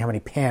 determining how many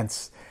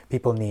pants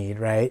people need,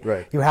 right?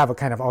 Right. You have a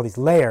kind of all these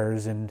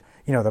layers, and,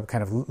 the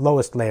kind of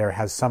lowest layer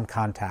has some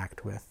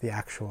contact with the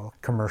actual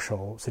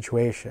commercial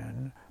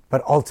situation.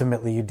 But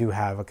ultimately, you do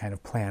have a kind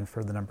of plan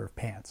for the number of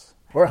pants.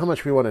 Or how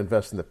much we want to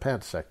invest in the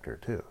pants sector,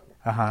 too.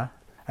 Uh-huh.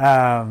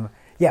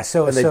 Yeah,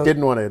 so... And they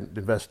didn't want to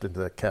invest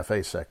into the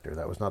cafe sector.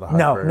 That was not a high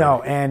priority.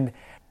 No, and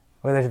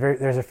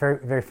there's a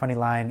very, very funny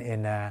line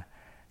in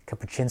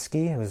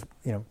Kapuscinski, who's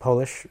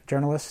Polish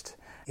journalist.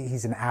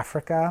 He's in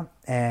Africa,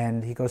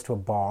 and he goes to a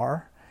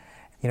bar.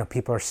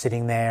 People are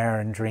sitting there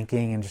and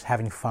drinking and just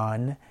having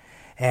fun.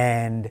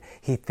 And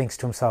he thinks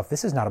to himself,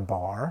 this is not a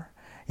bar.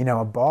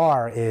 A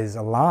bar is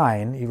a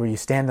line where you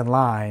stand in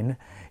line,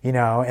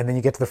 and then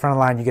you get to the front of the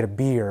line, you get a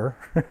beer.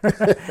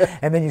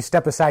 And then you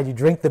step aside, you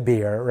drink the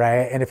beer,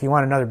 right? And if you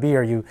want another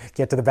beer, you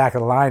get to the back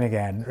of the line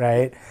again,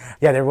 right?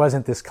 Yeah, there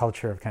wasn't this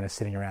culture of kind of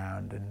sitting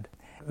around. And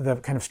the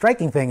kind of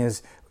striking thing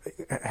is,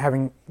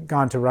 having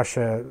gone to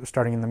Russia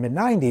starting in the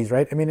mid-'90s,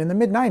 right? I mean, in the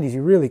mid-'90s,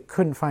 you really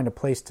couldn't find a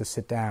place to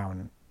sit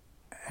down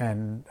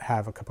and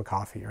have a cup of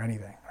coffee or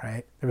anything,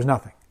 right? There was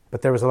nothing.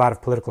 But there was a lot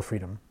of political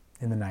freedom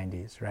in the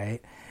 90s,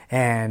 right?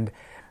 And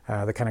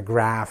the kind of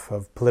graph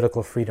of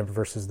political freedom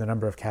versus the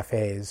number of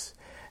cafes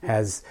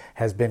has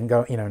been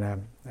going, in a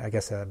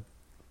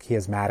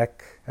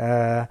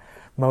chiasmatic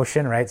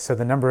motion, right? So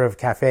the number of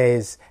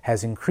cafes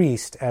has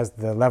increased as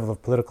the level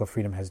of political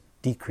freedom has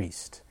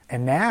decreased.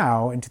 And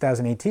now, in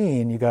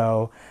 2018, you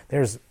go,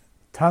 there's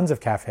tons of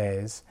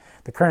cafes.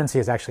 The currency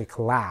has actually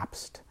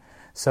collapsed.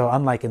 So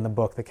unlike in the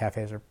book, the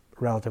cafes are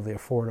relatively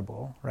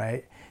affordable,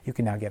 right? You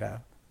can now get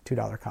a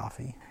 $2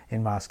 coffee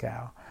in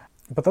Moscow.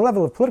 But the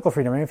level of political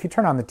freedom, if you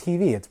turn on the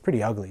TV, it's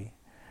pretty ugly.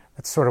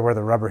 That's sort of where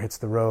the rubber hits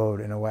the road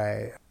in a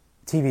way.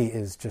 TV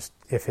is just,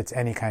 if it's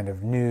any kind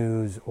of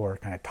news or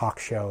kind of talk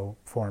show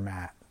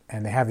format,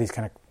 and they have these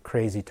kind of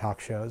crazy talk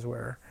shows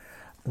where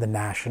the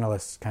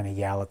nationalists kind of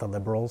yell at the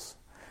liberals.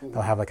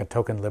 They'll have like a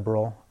token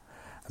liberal.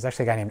 There's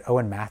actually a guy named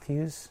Owen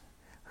Matthews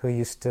who he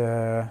was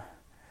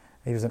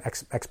an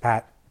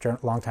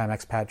longtime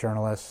expat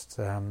journalist,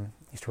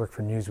 used to work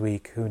for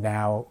Newsweek, who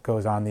now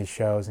goes on these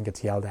shows and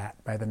gets yelled at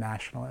by the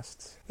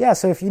nationalists. Yeah,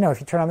 so if you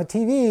turn on the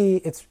TV,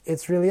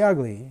 it's really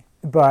ugly.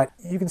 But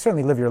you can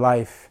certainly live your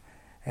life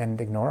and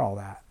ignore all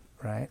that,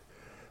 right?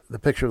 The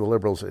picture of the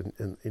liberals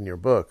in your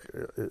book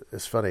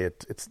is funny.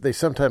 They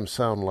sometimes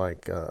sound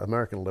like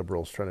American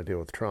liberals trying to deal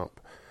with Trump.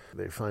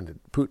 They find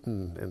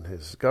Putin and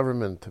his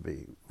government to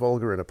be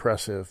vulgar and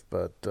oppressive,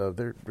 but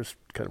they're just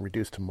kind of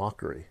reduced to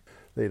mockery.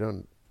 They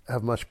don't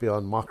have much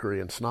beyond mockery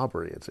and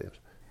snobbery, it seems.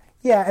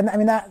 Yeah, and I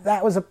mean,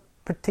 that was a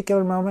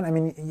particular moment. I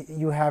mean,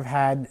 you have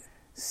had,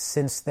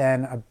 since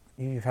then,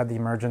 you've had the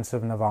emergence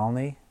of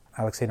Navalny,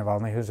 Alexei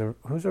Navalny,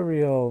 who's a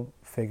real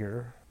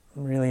figure,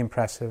 really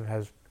impressive,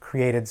 has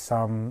created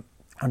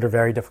under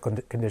very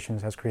difficult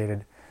conditions, has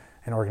created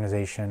an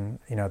organization,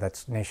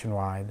 that's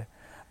nationwide.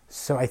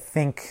 So I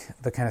think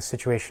the kind of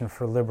situation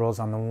for liberals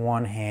on the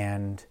one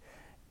hand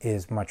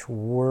is much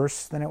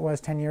worse than it was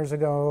 10 years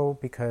ago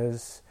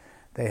because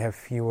They have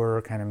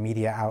fewer kind of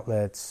media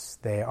outlets.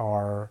 They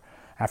are,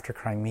 after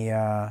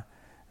Crimea,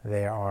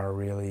 they are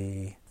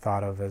really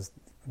thought of as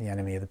the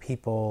enemy of the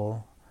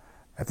people.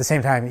 At the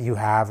same time, you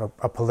have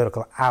a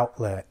political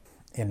outlet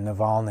in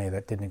Navalny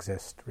that didn't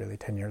exist really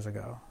 10 years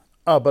ago.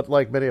 But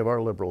like many of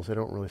our liberals, they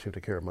don't really seem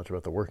to care much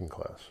about the working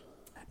class.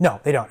 No,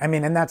 they don't. I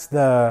mean, and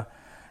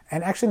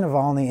actually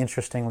Navalny,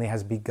 interestingly,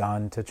 has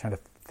begun to try to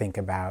think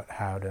about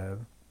how to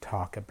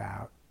talk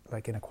about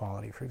like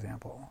inequality, for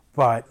example.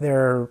 But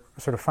their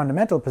sort of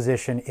fundamental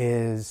position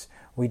is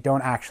we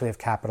don't actually have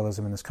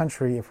capitalism in this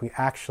country. If we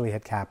actually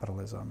had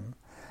capitalism,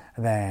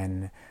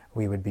 then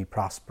we would be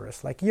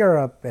prosperous like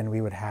Europe, and we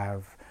would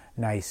have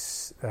a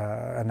nice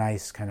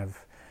kind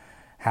of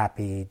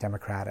happy,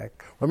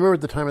 democratic. I remember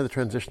at the time of the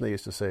transition, they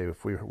used to say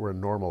if we were a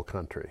normal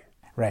country.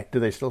 Right.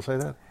 Do they still say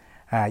that?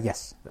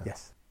 Yes,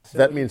 yes.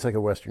 That means like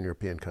a Western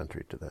European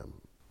country to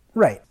them.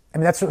 Right. I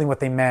mean, that's certainly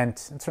what they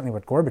meant, and certainly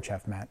what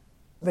Gorbachev meant.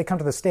 They come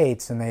to the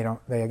States, and they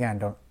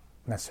don't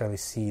necessarily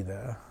see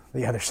the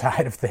other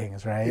side of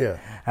things, right?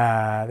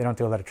 Yeah. They don't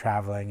do a lot of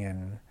traveling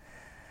in,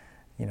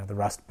 the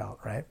Rust Belt,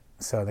 right?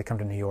 So they come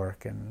to New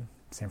York and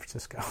San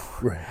Francisco.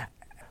 Right.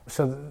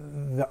 So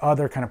the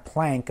other kind of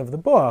plank of the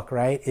book,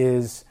 right,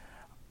 is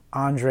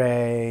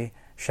Andrei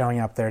showing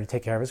up there to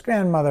take care of his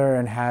grandmother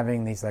and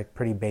having these like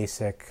pretty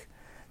basic,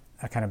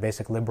 kind of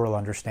basic liberal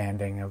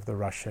understanding of the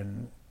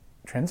Russian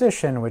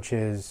transition, which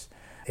is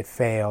it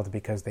failed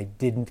because they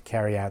didn't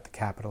carry out the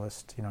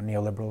capitalist,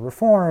 neoliberal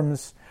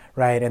reforms,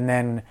 right? And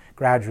then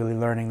gradually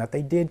learning that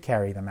they did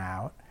carry them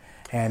out,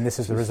 and this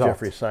is the result.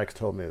 Jeffrey Sachs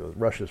told me that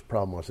Russia's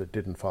problem was it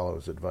didn't follow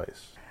his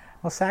advice.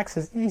 Well,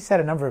 Sachs he said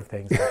a number of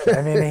things. Actually.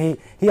 I mean,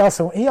 he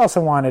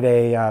also wanted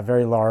a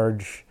very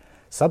large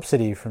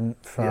subsidy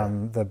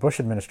from the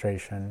Bush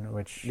administration,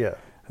 which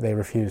they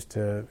refused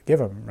to give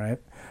him, right?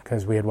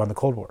 Because we had won the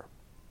Cold War.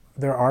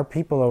 There are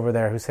people over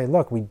there who say,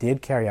 look, we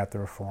did carry out the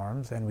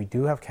reforms, and we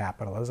do have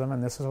capitalism,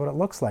 and this is what it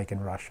looks like in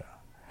Russia,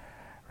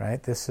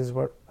 right? This is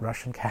what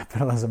Russian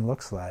capitalism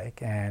looks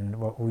like, and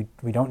what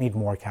we don't need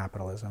more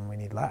capitalism, we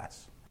need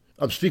less.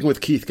 I'm speaking with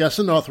Keith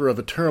Gesson, author of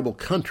A Terrible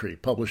Country,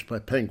 published by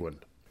Penguin.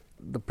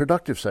 The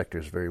productive sector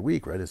is very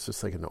weak, right? It's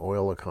just like an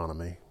oil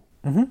economy.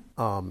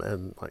 Mm-hmm.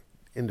 And like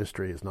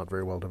industry is not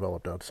very well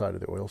developed outside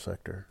of the oil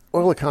sector.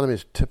 Oil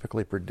economies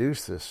typically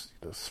produce this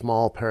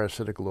small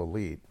parasitical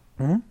elite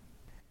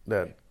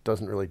that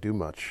doesn't really do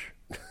much.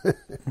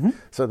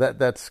 So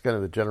that's kind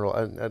of the general,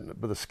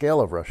 but the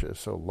scale of Russia is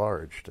so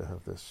large to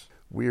have this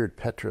weird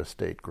Petra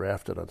state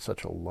grafted on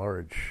such a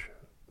large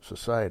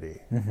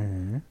society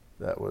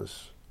that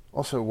was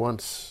also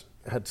once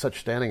had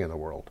such standing in the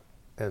world,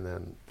 and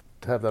then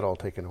to have that all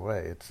taken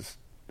away, it's just,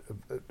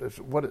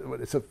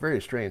 it's a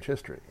very strange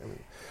history. I mean,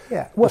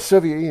 the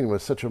Soviet Union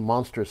was such a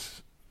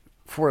monstrous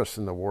force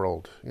in the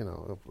world,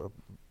 a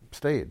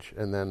stage,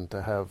 and then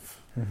to have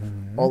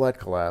all that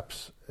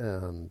collapse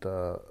and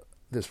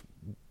this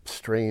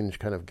strange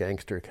kind of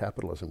gangster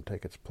capitalism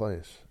take its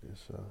place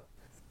is.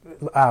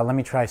 Let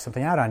me try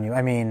something out on you.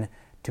 I mean,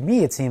 to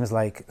me, it seems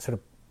like sort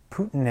of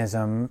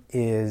Putinism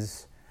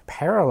is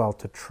parallel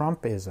to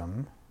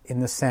Trumpism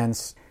in the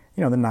sense,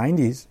 the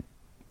 90s.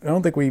 I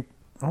don't think we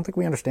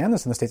understand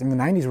this in the States. I mean,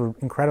 the 90s were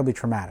incredibly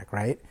traumatic,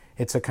 right?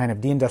 It's a kind of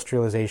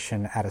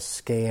deindustrialization at a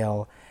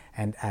scale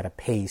and at a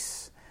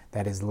pace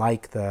that is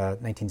like the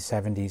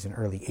 1970s and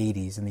early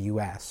 80s in the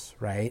U.S.,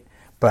 right?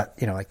 But,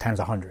 like times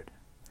 100.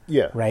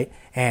 Yeah. Right?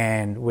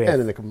 And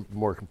in a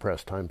more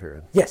compressed time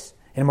period. Yes,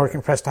 in a more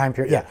compressed time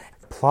period, yeah.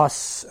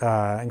 Plus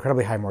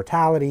incredibly high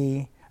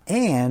mortality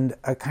and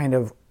a kind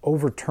of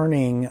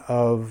overturning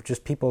of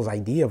just people's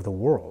idea of the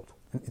world.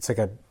 It's like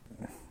a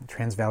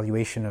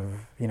transvaluation of,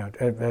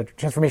 a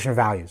transformation of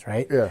values,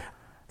 right? Yeah.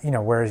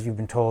 Whereas you've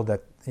been told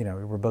that,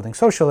 we're building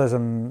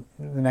socialism,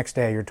 the next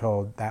day you're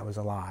told that was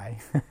a lie.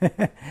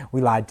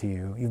 We lied to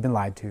you. You've been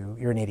lied to.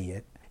 You're an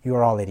idiot. You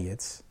are all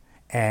idiots.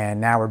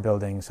 And now we're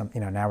building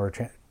now we're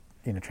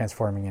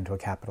transforming into a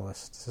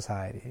capitalist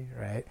society,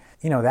 right?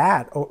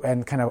 That,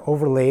 and kind of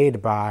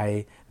overlaid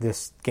by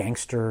this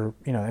gangster,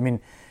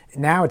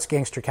 now it's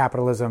gangster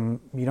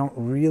capitalism. You don't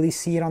really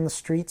see it on the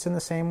streets in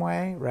the same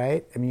way,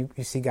 right? I mean,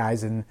 you see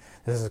guys in,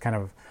 this is a kind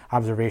of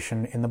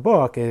observation in the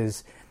book,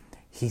 is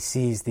he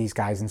sees these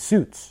guys in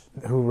suits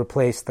who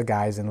replace the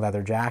guys in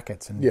leather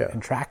jackets and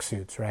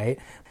tracksuits, right?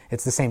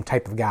 It's the same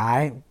type of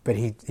guy, but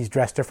he's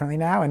dressed differently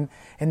now, and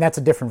that's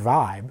a different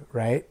vibe,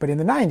 right? But in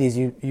the 90s,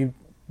 you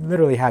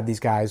literally had these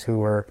guys who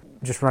were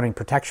just running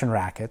protection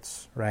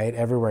rackets, right,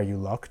 everywhere you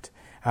looked,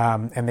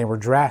 and they were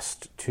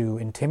dressed to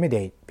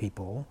intimidate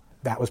people.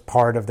 That was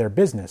part of their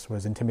business,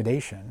 was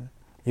intimidation.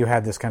 You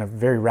had this kind of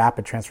very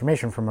rapid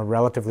transformation from a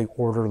relatively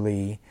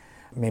orderly,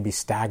 maybe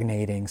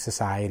stagnating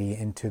society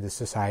into the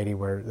society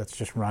where that's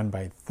just run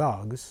by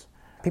thugs.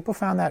 People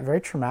found that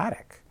very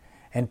traumatic.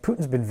 And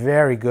Putin's been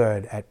very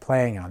good at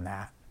playing on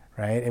that,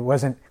 right? It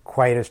wasn't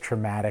quite as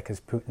traumatic as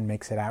Putin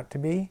makes it out to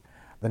be.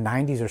 The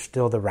 90s are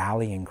still the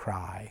rallying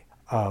cry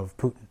of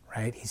Putin,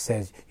 right? He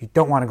says, you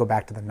don't want to go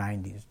back to the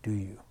 90s, do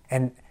you?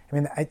 And I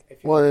mean,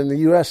 well, and the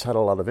U.S. had a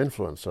lot of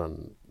influence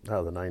on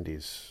how the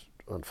 90s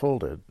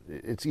unfolded,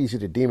 it's easy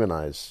to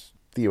demonize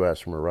the U.S.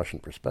 from a Russian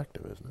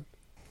perspective, isn't it?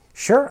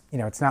 Sure.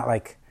 It's not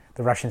like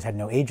the Russians had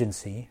no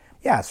agency.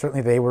 Yeah,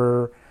 certainly they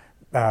were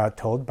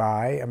told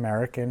by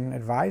American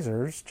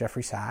advisors,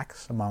 Jeffrey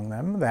Sachs among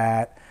them,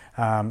 that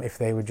if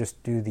they would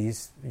just do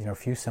these,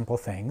 few simple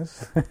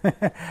things,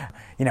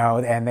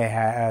 and they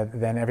had,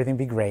 then everything would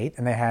be great.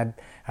 And they had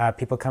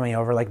people coming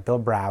over like Bill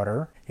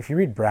Browder. If you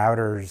read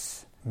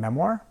Browder's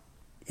memoir,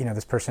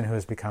 this person who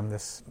has become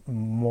this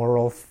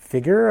moral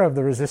figure of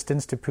the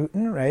resistance to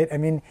Putin, right? I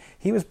mean,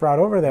 he was brought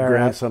over there.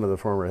 Grandson of the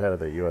former head of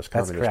the U.S.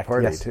 Communist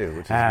Party, yes. too,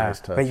 which is a nice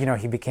touch. But,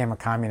 he became a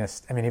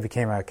communist. I mean, he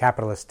became a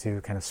capitalist to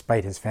kind of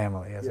spite his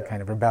family, as a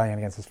kind of rebellion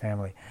against his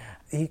family.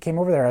 He came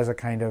over there as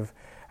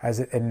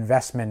an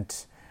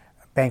investment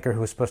banker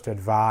who was supposed to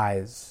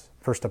advise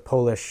first a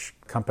Polish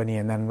company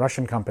and then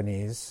Russian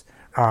companies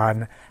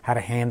on how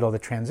to handle the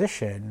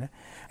transition.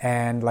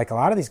 And like a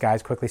lot of these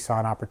guys, quickly saw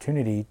an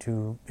opportunity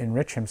to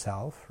enrich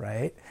himself,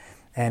 right?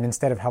 And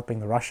instead of helping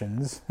the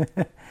Russians,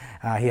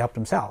 he helped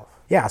himself.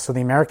 Yeah, so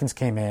the Americans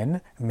came in,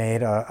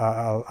 made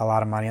a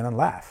lot of money, and then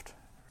left.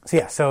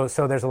 So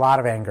there's a lot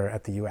of anger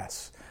at the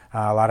U.S.,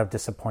 a lot of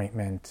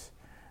disappointment.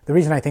 The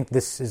reason I think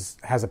this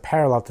has a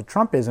parallel to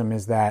Trumpism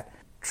is that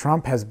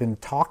Trump has been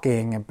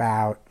talking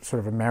about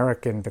sort of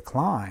American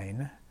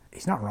decline.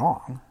 He's not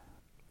wrong.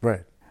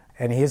 Right.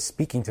 And he is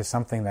speaking to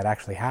something that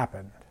actually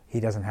happened. He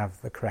doesn't have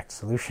the correct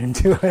solution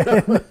to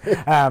it,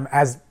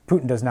 as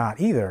Putin does not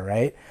either,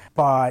 right?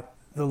 But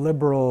the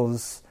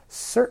liberals,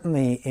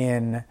 certainly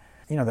in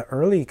the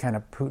early kind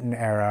of Putin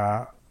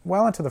era,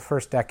 well into the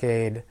first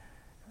decade,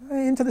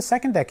 into the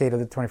second decade of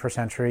the 21st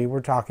century,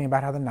 we're talking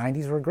about how the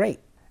 90s were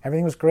great.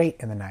 Everything was great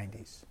in the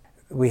 90s.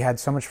 We had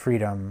so much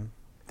freedom.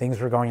 Things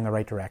were going in the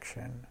right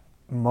direction.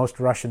 Most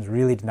Russians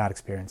really did not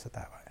experience it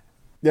that way.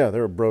 Yeah,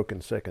 they were broke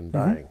and sick and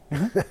dying.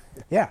 Mm-hmm.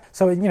 Yeah.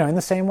 So, in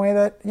the same way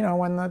that,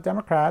 when the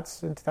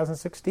Democrats in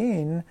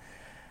 2016,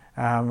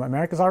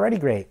 America's already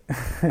great.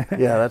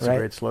 Yeah, that's right? a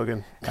great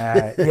slogan.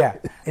 Yeah.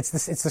 It's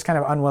this kind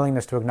of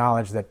unwillingness to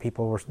acknowledge that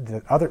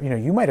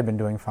you might have been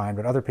doing fine,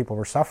 but other people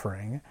were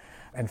suffering.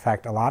 In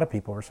fact, a lot of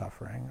people were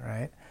suffering,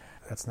 right?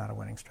 That's not a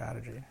winning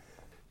strategy.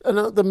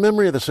 And the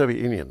memory of the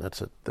Soviet Union,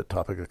 that's the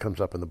topic that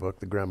comes up in the book.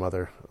 The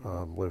grandmother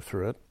lived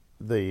through it.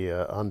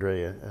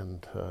 Andrei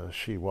and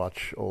she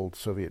watch old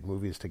Soviet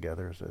movies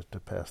together to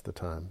pass the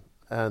time.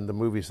 And the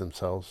movies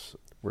themselves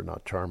were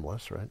not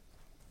charmless, right?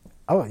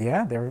 Oh,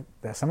 yeah.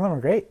 Some of them are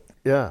great.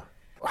 Yeah.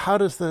 How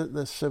does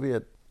the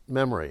Soviet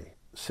memory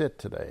sit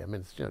today? I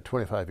mean, it's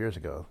 25 years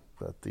ago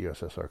that the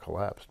USSR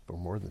collapsed, or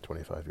more than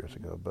 25 years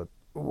ago. But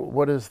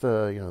what is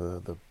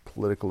the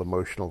political,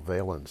 emotional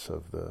valence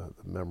of the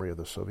memory of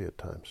the Soviet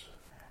times?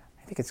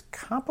 I think it's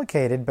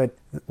complicated, but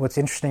what's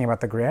interesting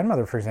about the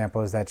grandmother, for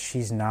example, is that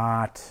she's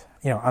not,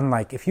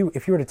 unlike if you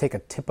were to take a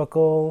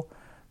typical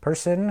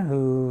person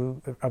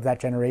who of that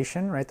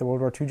generation, right, the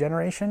World War II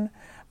generation,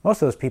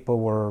 most of those people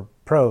were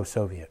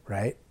pro-Soviet,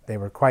 right? They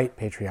were quite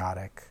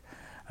patriotic.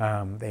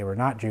 They were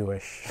not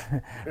Jewish,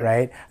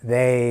 right?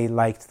 They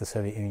liked the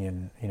Soviet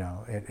Union.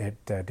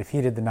 It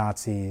defeated the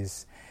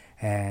Nazis,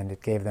 and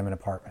it gave them an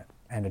apartment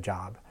and a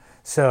job.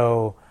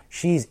 So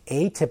she's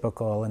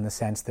atypical in the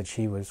sense that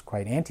she was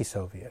quite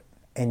anti-Soviet,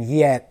 and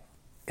yet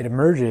it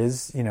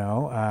emerges,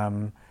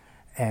 and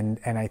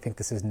I think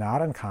this is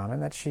not uncommon,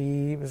 that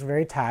she was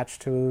very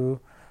attached to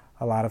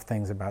a lot of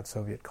things about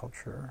Soviet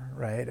culture,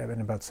 right,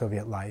 and about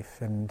Soviet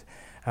life, and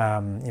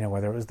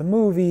whether it was the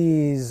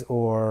movies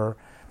or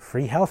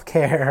free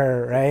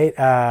healthcare, right,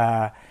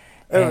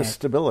 and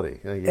stability,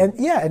 and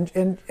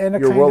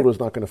your world was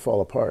not going to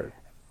fall apart,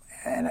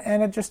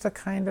 and just a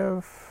kind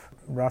of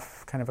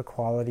rough kind of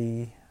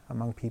equality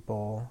among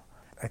people.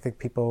 I think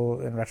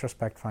people, in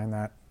retrospect, find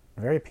that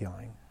very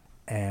appealing,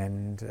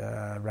 and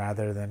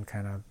rather than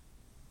kind of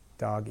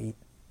dog eat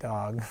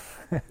dog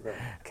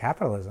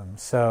capitalism.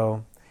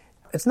 So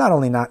it's not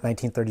only not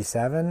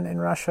 1937 in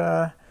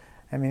Russia.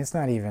 I mean, it's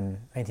not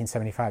even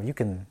 1975. You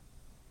can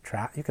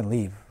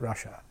leave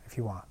Russia if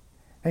you want.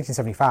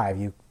 1975,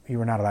 you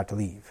were not allowed to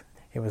leave.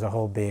 It was a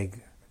whole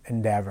big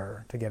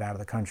endeavor to get out of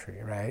the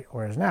country, right?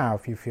 Whereas now,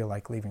 if you feel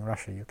like leaving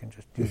Russia, you can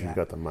just do that. If you've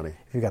got the money.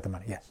 If you've got the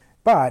money, yes.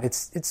 But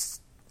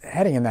it's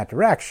heading in that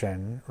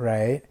direction,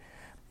 right?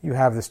 You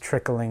have this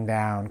trickling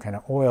down kind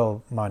of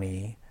oil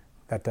money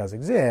that does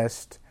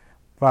exist,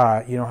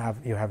 but you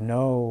have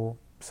no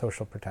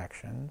social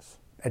protections.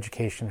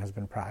 Education has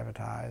been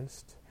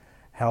privatized.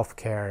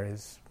 Healthcare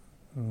is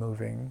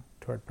moving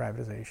toward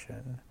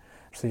privatization.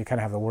 So you kind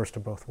of have the worst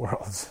of both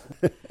worlds.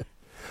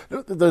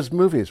 Those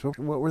movies, what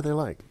were they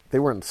like? They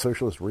weren't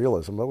socialist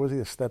realism. What was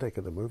the aesthetic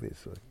of the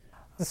movies?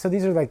 So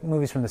these are like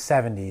movies from the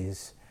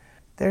 70s.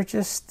 They're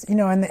just,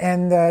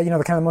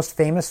 the kind of most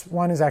famous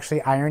one is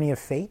actually Irony of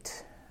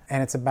Fate.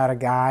 And it's about a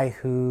guy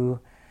who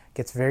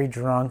gets very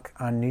drunk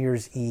on New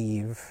Year's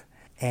Eve,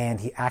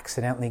 and he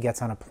accidentally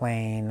gets on a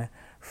plane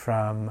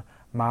from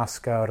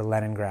Moscow to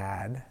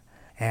Leningrad.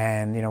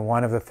 And,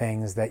 one of the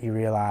things that you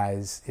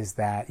realize is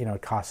that,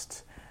 it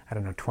cost I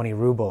don't know, 20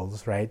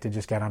 rubles, right, to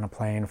just get on a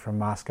plane from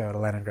Moscow to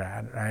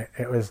Leningrad, right?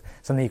 It was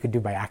something you could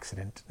do by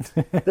accident.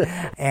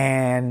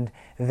 And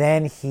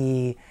then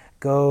he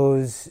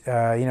goes,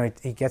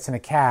 he gets in a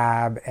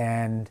cab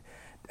and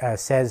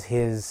says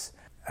his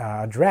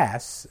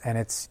address, and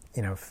it's,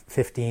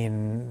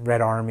 15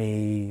 Red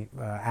Army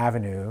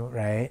Avenue,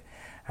 right,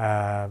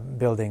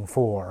 building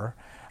 4.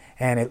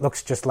 And it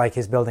looks just like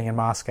his building in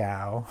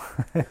Moscow,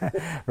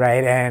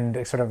 right?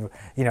 And sort of,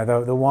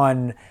 the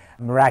one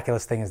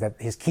miraculous thing is that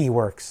his key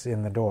works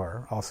in the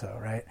door also,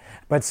 right?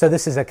 But so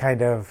this is a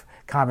kind of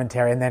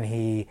commentary, and then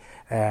he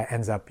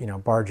ends up,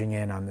 barging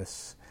in on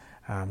this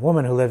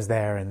woman who lives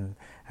there, and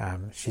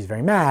she's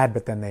very mad,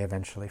 but then they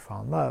eventually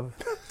fall in love.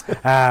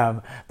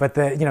 But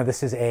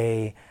this is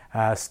a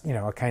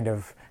kind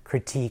of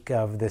critique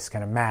of this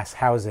kind of mass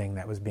housing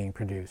that was being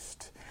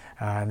produced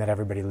and that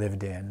everybody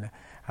lived in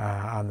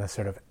on the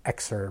sort of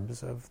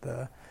exurbs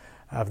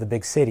of the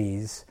big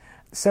cities.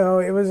 So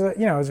it was, it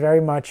was very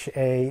much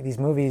these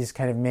movies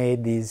kind of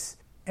made these,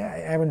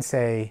 I wouldn't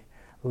say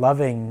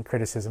loving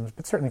criticisms,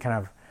 but certainly kind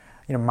of,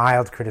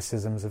 mild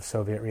criticisms of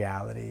Soviet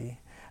reality.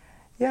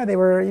 Yeah, they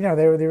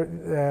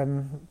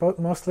were, both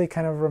mostly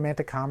kind of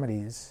romantic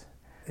comedies.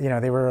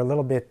 They were a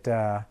little bit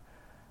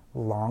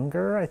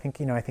longer. I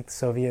think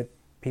Soviet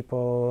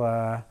people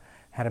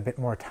had a bit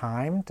more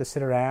time to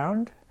sit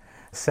around.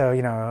 So,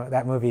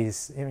 that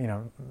movie's,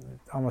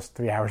 almost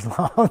 3 hours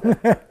long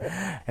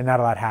and not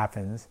a lot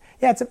happens.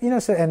 Yeah, it's,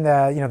 and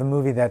the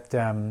movie that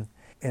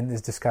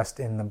is discussed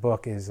in the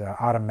book is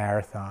Autumn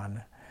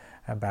Marathon,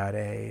 about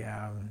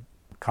a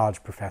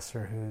college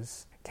professor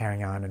who's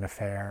carrying on an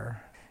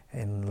affair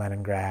in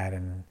Leningrad,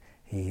 and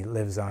he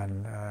lives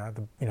on,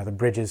 the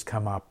bridges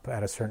come up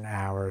at a certain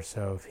hour,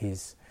 so if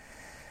he's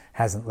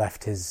hasn't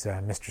left his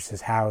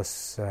mistress's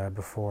house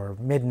before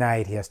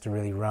midnight, he has to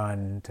really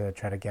run to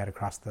try to get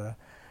across the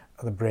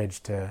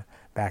bridge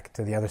back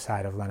to the other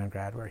side of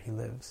Leningrad where he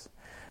lives.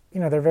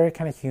 They're very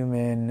kind of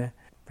human,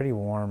 pretty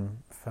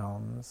warm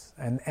films,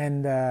 and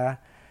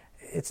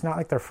it's not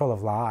like they're full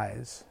of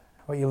lies.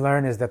 What you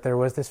learn is that there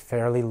was this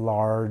fairly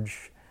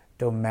large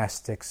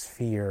domestic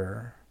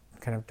sphere,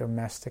 kind of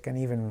domestic, and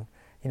even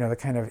the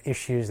kind of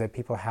issues that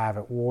people have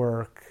at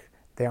work.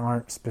 They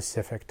aren't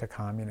specific to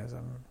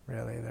communism,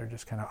 really. They're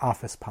just kind of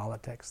office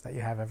politics that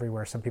you have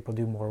everywhere. Some people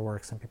do more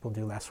work, some people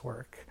do less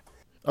work.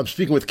 I'm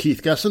speaking with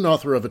Keith Gessen,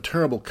 author of A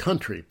Terrible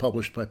Country,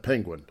 published by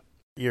Penguin.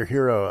 Your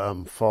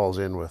hero falls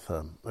in with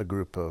a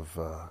group of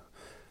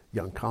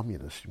young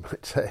communists, you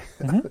might say.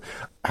 Mm-hmm.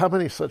 How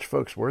many such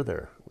folks were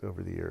there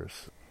over the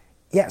years?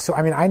 Yeah, so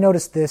I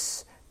noticed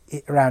this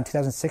around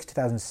 2006,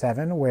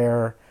 2007,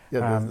 where...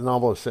 Yeah, the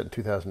novel is set in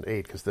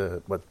 2008 because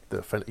the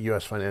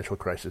U.S. financial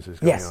crisis is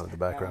going on in the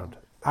background.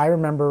 I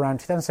remember around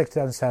 2006,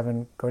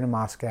 2007 going to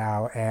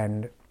Moscow,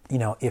 and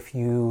if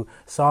you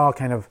saw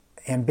kind of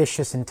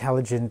ambitious,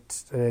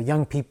 intelligent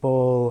young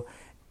people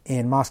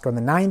in Moscow in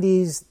the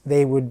 90s,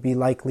 they would be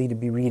likely to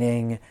be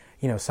reading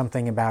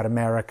something about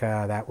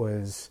America that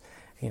was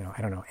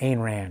I don't know,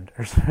 Ayn Rand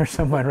or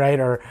someone, right,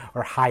 or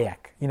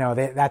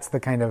Hayek. That's the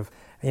kind of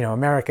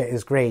America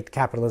is great,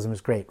 capitalism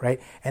is great,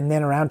 right? And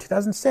then around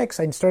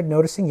 2006, I started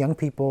noticing young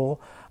people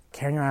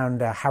carrying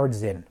around Howard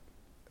Zinn,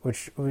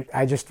 which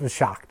I just was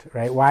shocked,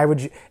 right? Why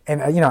would you?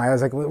 And I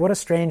was like, what a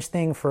strange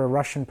thing for a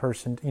Russian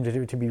person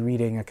to be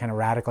reading a kind of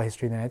radical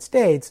history of the United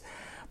States.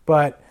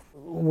 But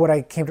what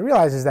I came to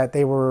realize is that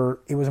it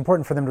was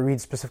important for them to read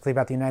specifically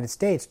about the United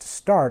States to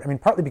start. I mean,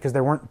 partly because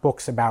there weren't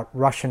books about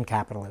Russian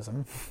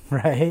capitalism,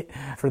 right,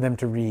 for them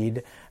to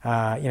read,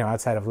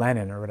 outside of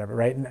Lenin or whatever,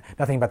 right?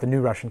 Nothing about the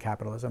new Russian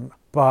capitalism.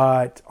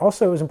 But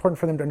also it was important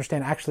for them to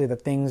understand actually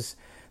that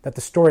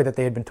the story that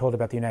they had been told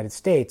about the United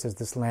States as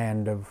this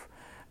land of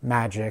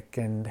magic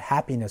and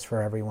happiness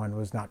for everyone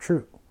was not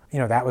true.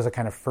 That was a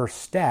kind of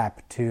first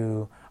step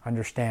to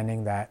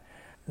understanding that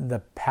the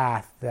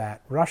path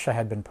that Russia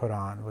had been put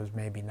on was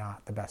maybe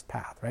not the best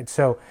path, right?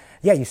 So,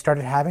 yeah, you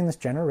started having this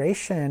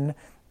generation,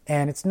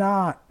 and it's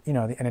not,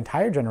 an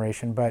entire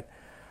generation, but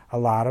a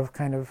lot of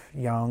kind of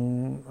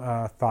young,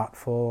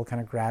 thoughtful,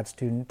 kind of grad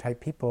student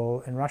type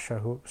people in Russia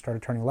who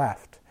started turning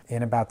left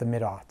in about the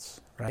mid-aughts,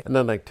 right? And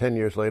then 10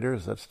 years later,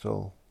 does that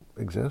still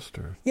exist?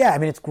 Or? Yeah,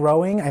 it's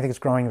growing. I think it's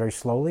growing very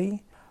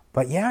slowly.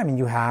 But yeah,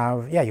 you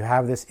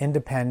have this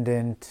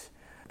independent,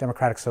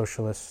 democratic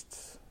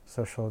socialist,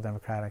 social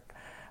democratic,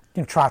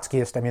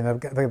 Trotskyist.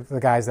 The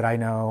guys that I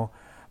know.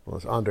 Well,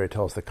 as Andre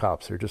tells the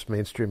cops, they're just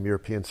mainstream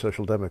European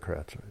social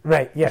democrats.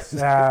 Right. Yes.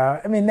 They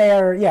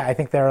are. Yeah, I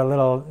think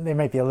they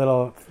might be a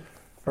little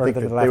further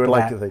to the left. They would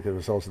like to think it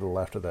was also to the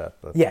left of that.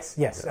 But yes.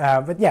 Yeah.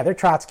 But yeah, they're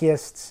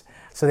Trotskyists,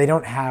 so they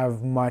don't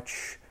have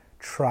much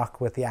truck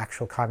with the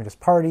actual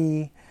Communist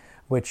Party,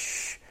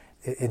 which,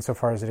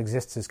 insofar as it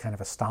exists, is kind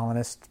of a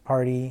Stalinist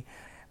party.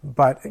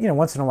 But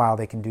once in a while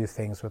they can do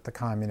things with the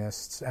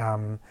communists.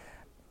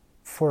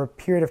 For a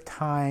period of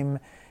time,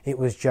 it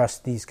was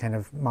just these kind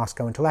of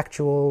Moscow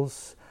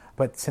intellectuals,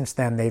 But since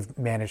then, they've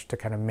managed to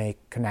kind of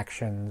make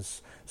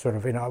connections, sort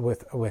of,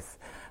 with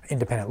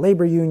independent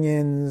labor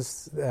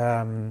unions,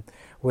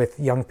 with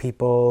young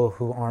people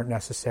who aren't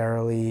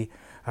necessarily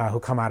who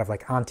come out of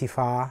like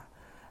Antifa,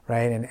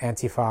 right? And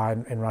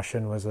Antifa in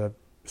Russian was a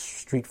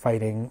street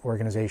fighting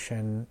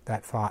organization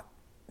that fought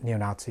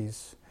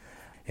neo-Nazis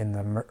in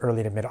the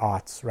early to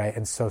mid-aughts, right?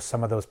 And so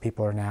some of those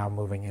people are now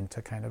moving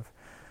into kind of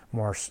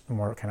more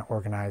kind of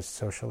organized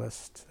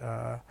socialist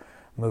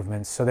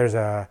movements. So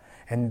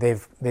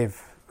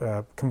they've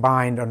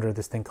combined under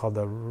this thing called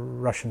the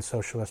Russian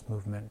Socialist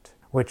Movement,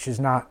 which is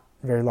not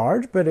very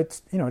large, but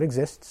it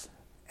exists,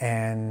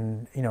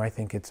 and I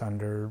think it's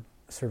under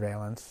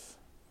surveillance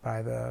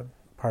by the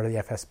part of the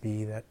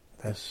FSB that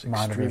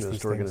monitors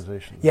these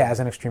organization. Yeah, as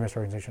an extremist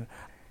organization.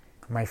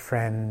 My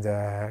friend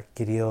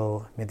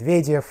Kirill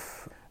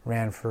Medvedev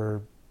ran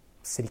for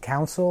city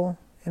council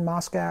in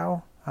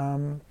Moscow.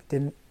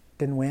 Didn't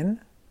win,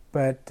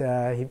 but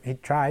he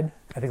tried.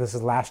 I think this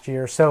is last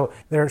year. So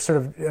they're sort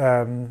of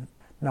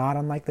not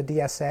unlike the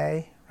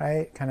DSA,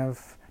 right? Kind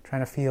of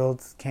trying to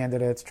field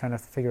candidates, trying to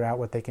figure out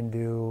what they can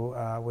do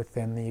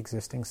within the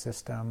existing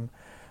system,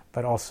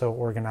 but also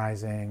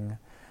organizing.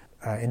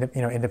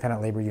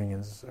 Independent labor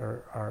unions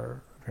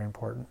are very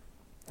important.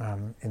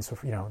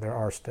 There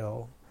are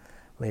still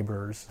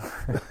laborers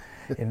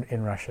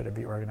in Russia to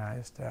be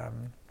organized.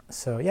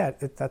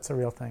 That's a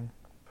real thing.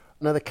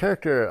 Now, the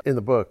character in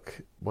the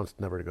book wants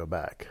never to go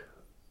back.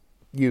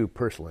 You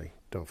personally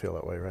don't feel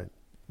that way, right?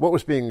 What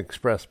was being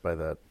expressed by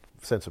that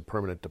sense of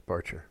permanent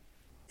departure?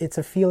 It's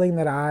a feeling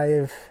that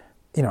I've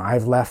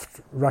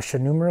left Russia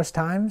numerous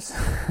times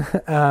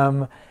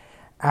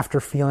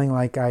after feeling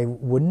like I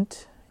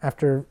wouldn't,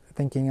 after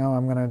thinking,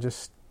 I'm going to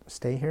just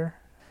stay here.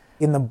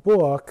 In the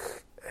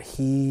book,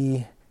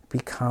 he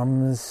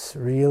becomes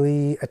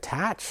really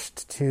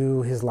attached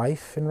to his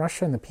life in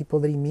Russia and the people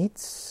that he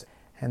meets,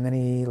 and then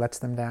he lets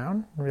them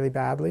down really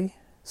badly.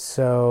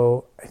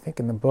 So I think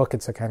in the book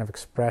it's a kind of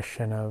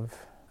expression of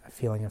a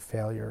feeling of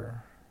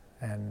failure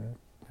and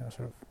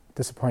sort of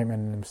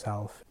disappointment in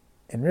himself.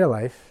 In real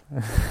life,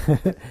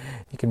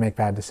 you can make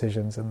bad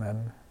decisions and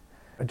then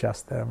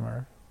adjust them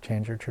or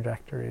change your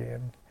trajectory.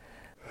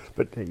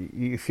 But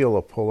you feel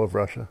a pull of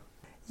Russia?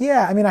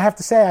 Yeah, I have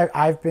to say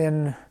I've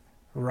been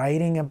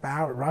writing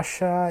about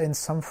Russia in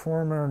some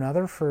form or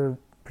another for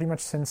pretty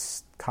much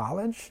since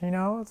college,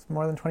 it's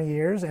more than 20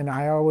 years, and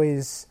I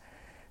always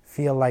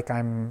feel like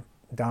I'm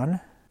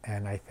done,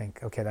 and I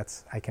think, okay,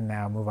 I can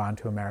now move on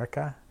to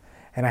America.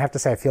 And I have to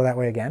say I feel that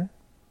way again.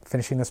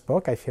 Finishing this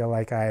book, I feel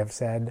like I have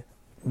said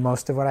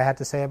most of what I had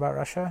to say about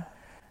Russia.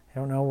 I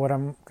don't know what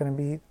I'm going to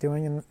be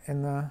doing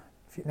in the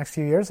next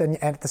few years, and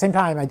at the same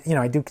time,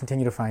 I do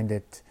continue to find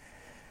it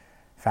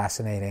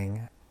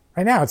fascinating.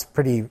 Right now, it's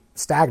pretty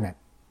stagnant,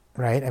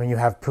 right? You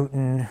have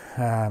Putin.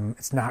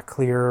 It's not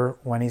clear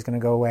when he's going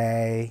to go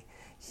away.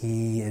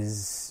 He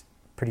is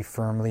pretty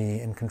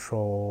firmly in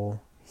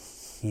control.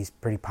 He's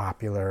pretty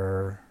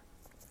popular.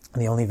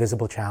 And the only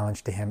visible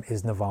challenge to him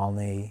is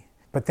Navalny.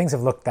 But things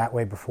have looked that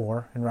way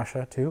before in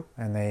Russia, too,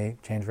 and they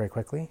change very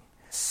quickly.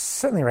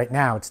 Certainly right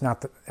now, it's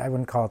not. I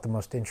wouldn't call it the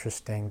most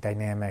interesting,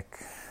 dynamic,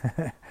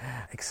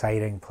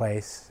 exciting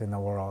place in the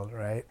world,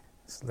 right?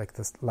 It's like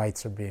the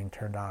lights are being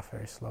turned off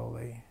very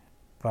slowly.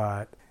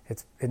 But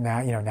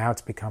now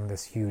it's become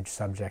this huge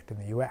subject in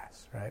the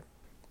U.S., right?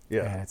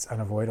 Yeah. And it's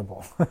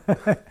unavoidable.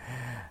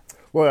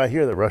 Well, I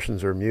hear that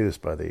Russians are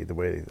amused by the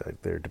way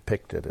that they're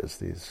depicted as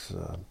these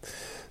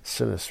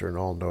sinister and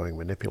all-knowing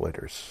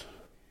manipulators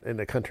in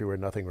a country where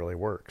nothing really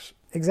works.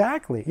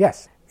 Exactly,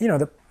 yes.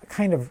 The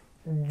kind of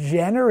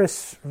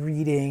generous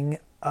reading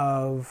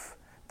of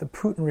the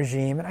Putin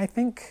regime, and I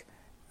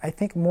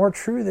think more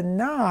true than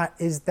not,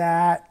 is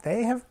that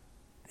they have,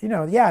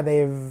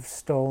 they've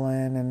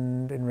stolen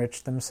and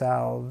enriched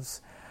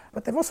themselves,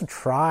 but they've also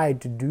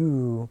tried to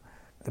do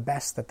the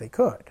best that they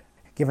could.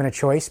 Given a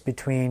choice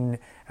between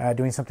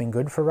doing something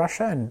good for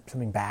Russia and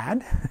something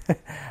bad,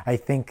 I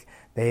think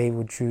they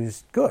would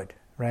choose good,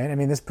 right?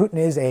 This Putin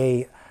is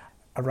a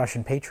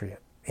Russian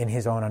patriot in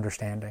his own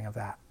understanding of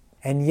that.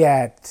 And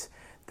yet,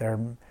 their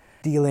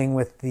dealing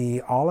with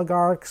the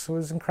oligarchs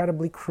was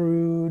incredibly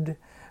crude.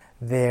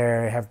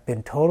 They have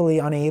been totally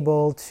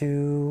unable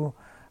to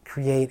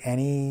create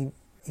any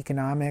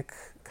economic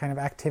kind of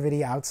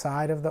activity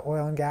outside of the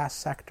oil and gas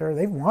sector.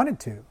 They've wanted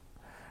to,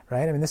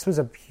 right? This was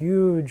a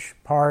huge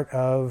part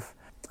of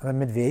the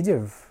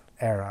Medvedev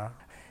era.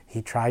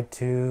 He tried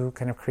to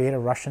kind of create a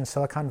Russian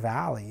Silicon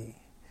Valley.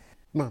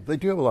 Well, they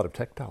do have a lot of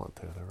tech talent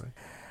there, though, right?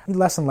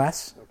 Less and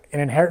less. An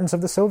inheritance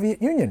of the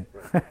Soviet Union.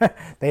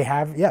 They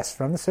have, yes,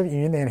 from the Soviet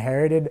Union, they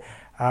inherited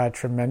a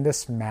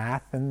tremendous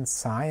math and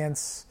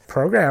science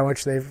program,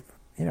 which they've,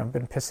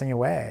 been pissing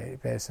away,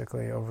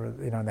 basically, over,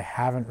 they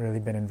haven't really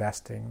been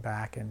investing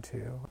back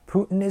into.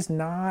 Putin is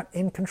not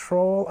in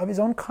control of his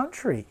own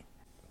country.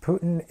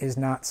 Putin is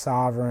not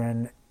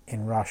sovereign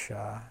in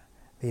Russia.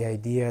 The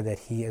idea that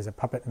he is a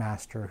puppet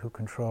master who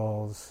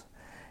controls,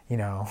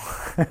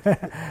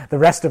 the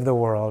rest of the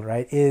world,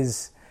 right,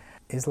 is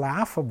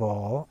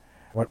laughable.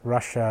 What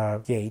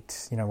Russia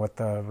Gate, what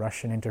the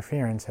Russian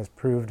interference has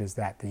proved is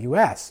that the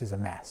U.S. is a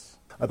mess.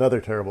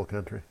 Another terrible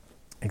country.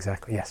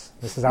 Exactly. Yes,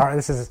 this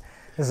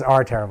is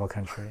our terrible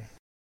country.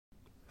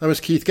 That was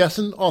Keith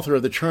Gesson, author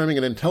of the charming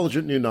and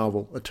intelligent new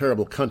novel, A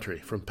Terrible Country,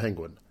 from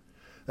Penguin.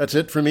 That's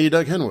it for me,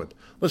 Doug Henwood.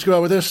 Let's go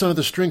out with this, Son of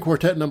the String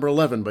Quartet No.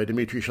 11 by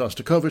Dmitri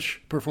Shostakovich,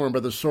 performed by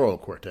the Sorrel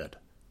Quartet.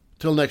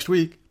 Till next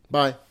week,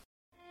 bye.